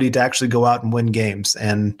ability to actually go out and win games.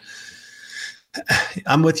 And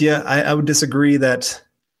I'm with you. I would disagree that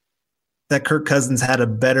Kirk Cousins had a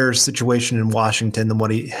better situation in Washington than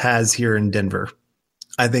what he has here in Denver.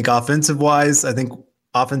 I think offensive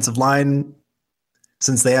line,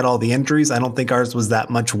 since they had all the injuries, I don't think ours was that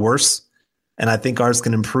much worse. And I think ours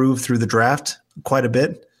can improve through the draft quite a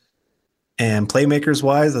bit. And playmakers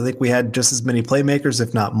wise, I think we had just as many playmakers,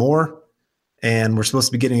 if not more. And we're supposed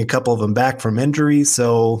to be getting a couple of them back from injury.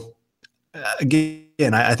 So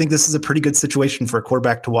again, I think this is a pretty good situation for a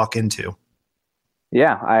quarterback to walk into.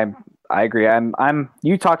 Yeah, I agree.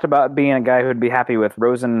 You talked about being a guy who would be happy with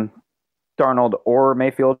Rosen, Darnold, or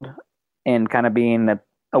Mayfield, and kind of being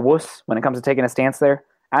a wuss when it comes to taking a stance there.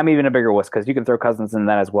 I'm even a bigger wuss because you can throw Cousins in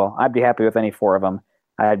that as well. I'd be happy with any four of them.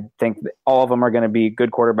 I think all of them are going to be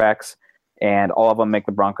good quarterbacks, and all of them make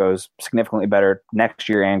the Broncos significantly better next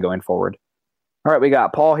year and going forward. All right, we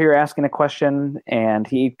got Paul here asking a question, and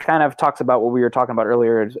he kind of talks about what we were talking about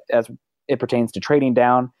earlier as it pertains to trading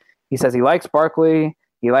down. He says he likes Barkley,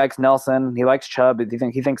 he likes Nelson, he likes Chubb.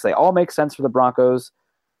 He thinks they all make sense for the Broncos,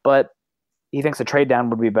 but he thinks a trade down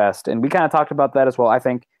would be best. And we kind of talked about that as well. I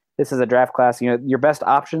think this is a draft class. Your best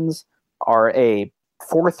options are a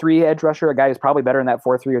 4-3 edge rusher, a guy who's probably better in that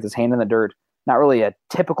 4-3 with his hand in the dirt. Not really a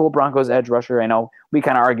typical Broncos edge rusher. I know we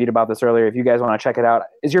kind of argued about this earlier. If you guys want to check it out.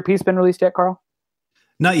 Is your piece been released yet, Carl?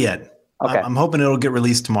 Not yet. Okay. I'm hoping it'll get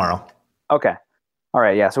released tomorrow. Okay. All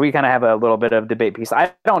right. Yeah. So we kind of have a little bit of debate piece.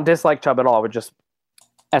 I don't dislike Chubb at all. We're just,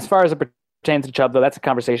 as far as it pertains to Chubb, though, that's a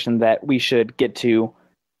conversation that we should get to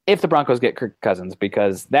if the Broncos get Kirk Cousins,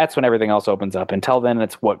 because that's when everything else opens up. Until then,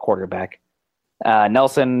 it's what quarterback.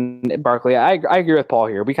 Nelson, Barkley. I agree with Paul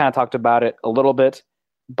here. We kind of talked about it a little bit,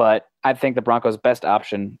 but I think the Broncos' best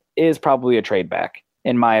option is probably a trade back,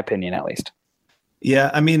 in my opinion, at least. Yeah.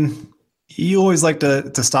 I mean, you always like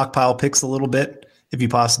to stockpile picks a little bit if you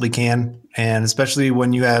possibly can. And especially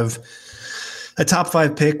when you have a top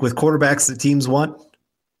 5 pick with quarterbacks that teams want,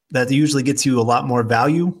 that usually gets you a lot more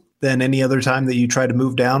value than any other time that you try to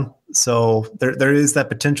move down. So there is that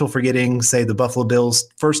potential for getting, say, the Buffalo Bills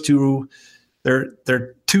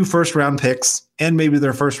their 2 first-round picks and maybe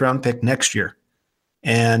their first-round pick next year.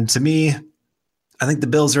 And to me, I think the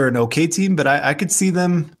Bills are an okay team, but I could see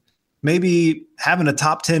them maybe having a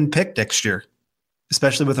top 10 pick next year,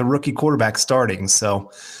 especially with a rookie quarterback starting.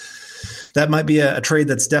 So that might be a trade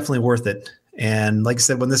that's definitely worth it. And like I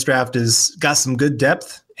said, when this draft has got some good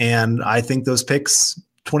depth, and I think those picks,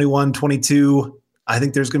 21, 22, I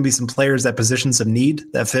think there's going to be some players at positions of need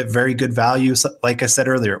that fit very good value. So, like I said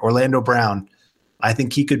earlier, Orlando Brown, I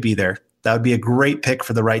think he could be there. That would be a great pick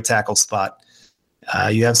for the right tackle spot.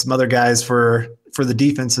 You have some other guys for the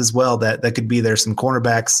defense as well that could be there. Some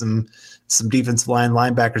cornerbacks, some defensive line,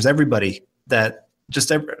 linebackers, everybody that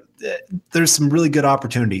there's some really good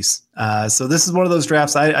opportunities. So this is one of those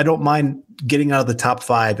drafts. I don't mind getting out of the top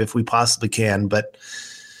 5 if we possibly can, but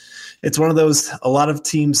it's one of those, a lot of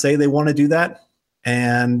teams say they want to do that,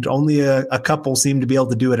 and only a couple seem to be able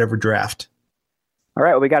to do it every draft. All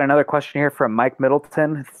right. Well, we got another question here from Mike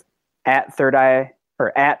Middleton at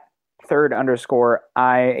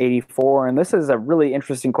third_I84. And this is a really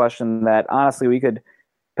interesting question that honestly we could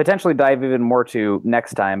potentially dive even more to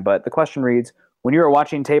next time. But the question reads, when you are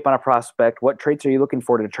watching tape on a prospect, what traits are you looking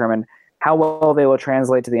for to determine how well they will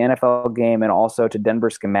translate to the NFL game and also to Denver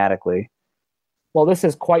schematically? Well, this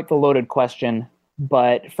is quite the loaded question,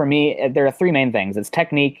 but for me, there are 3 main things. It's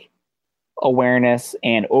technique, awareness,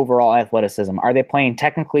 and overall athleticism. Are they playing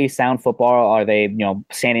technically sound football? Are they,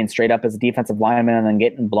 standing straight up as a defensive lineman and then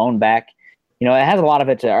getting blown back? It has a lot of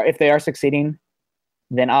it to, if they are succeeding,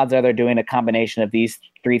 then odds are they're doing a combination of these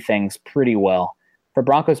 3 things pretty well. For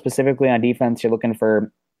Broncos specifically on defense, you're looking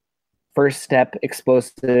for first step,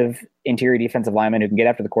 explosive interior defensive linemen who can get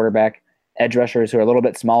after the quarterback, edge rushers who are a little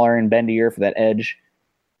bit smaller and bendier for that edge.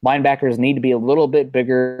 Linebackers need to be a little bit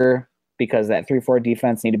bigger because that 3-4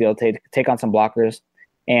 defense need to be able to take on some blockers,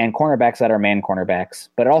 and cornerbacks that are man cornerbacks.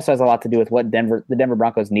 But it also has a lot to do with what the Denver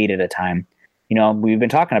Broncos need at a time. We've been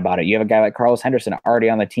talking about it. You have a guy like Carlos Henderson already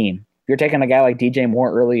on the team. If you're taking a guy like DJ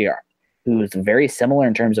Moore earlier, who's very similar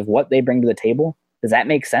in terms of what they bring to the table, does that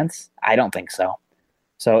make sense? I don't think so.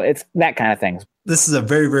 So it's that kind of thing. This is a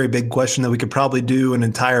very, very big question that we could probably do an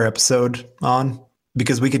entire episode on,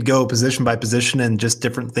 because we could go position by position and just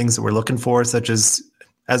different things that we're looking for, such as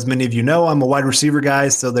many of you know, I'm a wide receiver guy.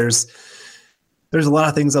 So there's a lot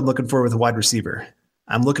of things I'm looking for with a wide receiver.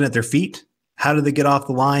 I'm looking at their feet. How do they get off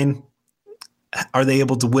the line? Are they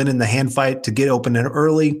able to win in the hand fight to get open and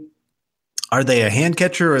early? Are they a hand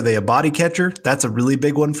catcher? Or are they a body catcher? That's a really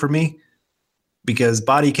big one for me, because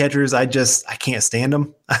body catchers, I can't stand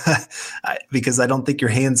them because I don't think your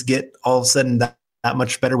hands get all of a sudden that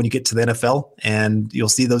much better when you get to the NFL. And you'll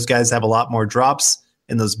see those guys have a lot more drops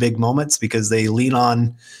in those big moments because they lean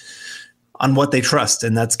on what they trust,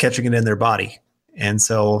 and that's catching it in their body. And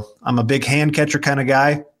so I'm a big hand catcher kind of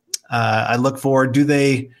guy. I look for, do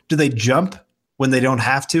they jump when they don't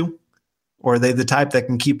have to? Or are they the type that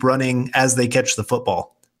can keep running as they catch the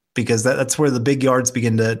football? Because that's where the big yards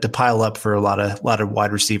begin to pile up for a lot of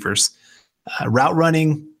wide receivers. Route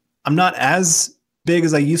running, I'm not as big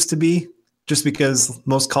as I used to be, just because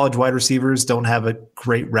most college wide receivers don't have a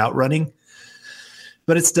great route running.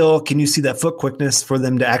 But it's still, can you see that foot quickness for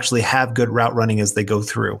them to actually have good route running as they go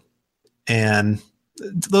through? And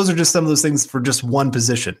those are just some of those things for just one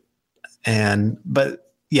position.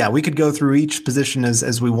 But yeah, we could go through each position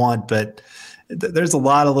as we want, but there's a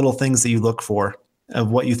lot of little things that you look for of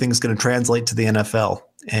what you think is going to translate to the NFL.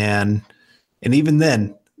 And even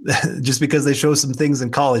then, just because they show some things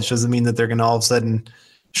in college doesn't mean that they're going to all of a sudden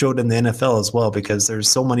show it in the NFL as well, because there's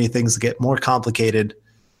so many things that get more complicated.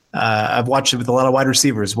 I've watched it with a lot of wide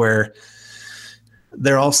receivers where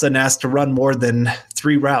they're all of a sudden asked to run more than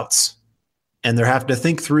 3 routes, and they're having to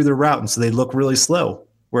think through their route, and so they look really slow.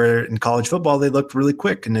 Where in college football, they looked really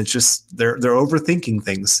quick, and it's just they're overthinking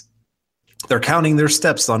things. They're counting their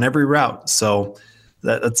steps on every route. So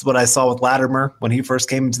that's what I saw with Latimer when he first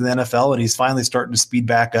came into the NFL, and he's finally starting to speed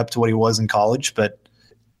back up to what he was in college. But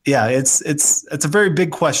yeah, it's a very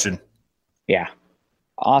big question. Yeah,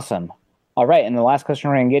 awesome. All right, and the last question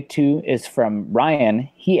we're going to get to is from Ryan.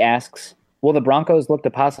 He asks, will the Broncos look to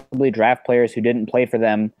possibly draft players who didn't play for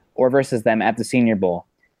them or versus them at the Senior Bowl?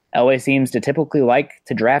 Elway seems to typically like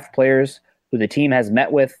to draft players who the team has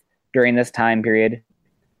met with during this time period,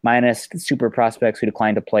 minus super prospects who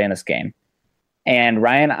declined to play in this game. And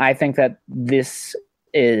Ryan, I think that this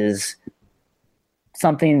is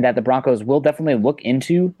something that the Broncos will definitely look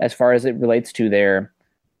into as far as it relates to their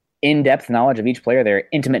in-depth knowledge of each player, their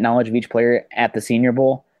intimate knowledge of each player at the Senior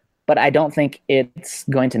Bowl. But I don't think it's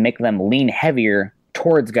going to make them lean heavier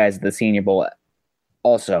towards guys at the Senior Bowl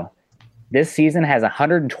also. This season has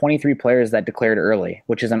 123 players that declared early,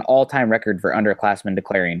 which is an all-time record for underclassmen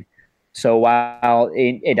declaring. So while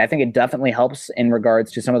I think it definitely helps in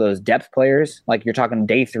regards to some of those depth players, like you're talking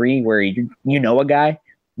day 3 where you know a guy,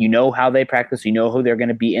 you know how they practice, you know who they're going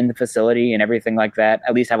to be in the facility and everything like that,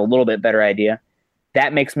 at least have a little bit better idea.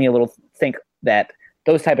 That makes me a little think that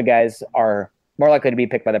those type of guys are more likely to be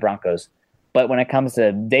picked by the Broncos. But when it comes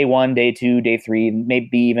to day 1, day 2, day 3,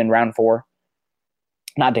 maybe even round 4,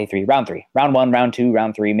 not day 3, round 3, round 1, round 2,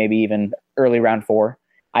 round 3, maybe even early round 4,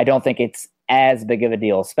 I don't think it's as big of a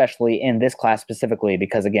deal, especially in this class specifically,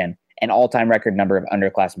 because again, an all-time record number of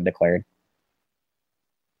underclassmen declared.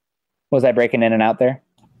 Was I breaking in and out there?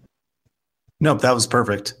 Nope, that was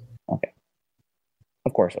perfect. Okay.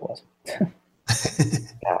 Of course it was.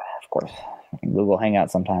 Yeah, of course. Google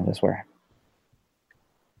Hangout sometimes, I swear.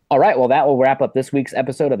 All right, well, that will wrap up this week's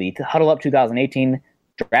episode of the Huddle Up 2018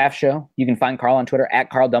 Draft Show. You can find Carl on Twitter at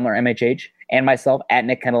Carl Dumler MHH and myself at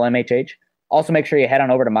Nick Kendall MHH. Also, make sure you head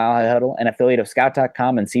on over to Mile High Huddle, an affiliate of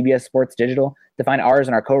Scout.com and CBS Sports Digital, to find ours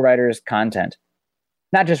and our co-writers' content.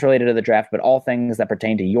 Not just related to the draft, but all things that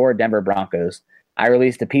pertain to your Denver Broncos. I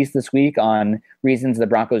released a piece this week on reasons the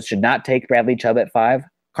Broncos should not take Bradley Chubb at 5.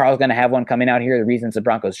 Carl's going to have one coming out here, the reasons the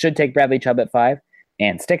Broncos should take Bradley Chubb at 5.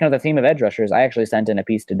 And sticking with the theme of edge rushers, I actually sent in a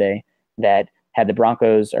piece today that had the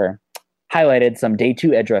Broncos, or highlighted some day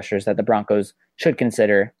 2 edge rushers that the Broncos should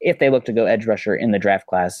consider if they look to go edge rusher in the draft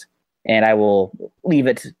class. And I will leave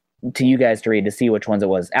it to you guys to read to see which ones it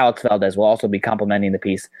was. Alex Valdez will also be complimenting the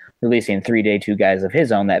piece, releasing 3 day 2 guys of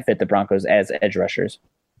his own that fit the Broncos as edge rushers.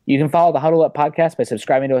 You can follow the Huddle Up podcast by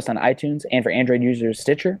subscribing to us on iTunes and for Android users,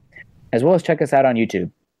 Stitcher, as well as check us out on YouTube.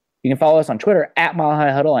 You can follow us on Twitter at Mile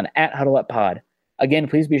High Huddle and at Huddle Up Pod. Again,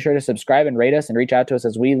 please be sure to subscribe and rate us and reach out to us,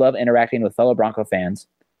 as we love interacting with fellow Bronco fans.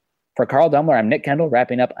 For Carl Dumler, I'm Nick Kendall,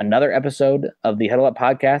 wrapping up another episode of the Huddle Up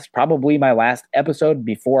podcast, probably my last episode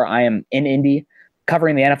before I am in Indy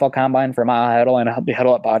covering the NFL Combine for Mile High Huddle and the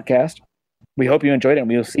Huddle Up podcast. We hope you enjoyed it, and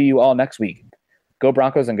we will see you all next week. Go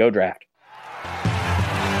Broncos and go draft.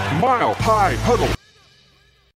 Mile High Huddle.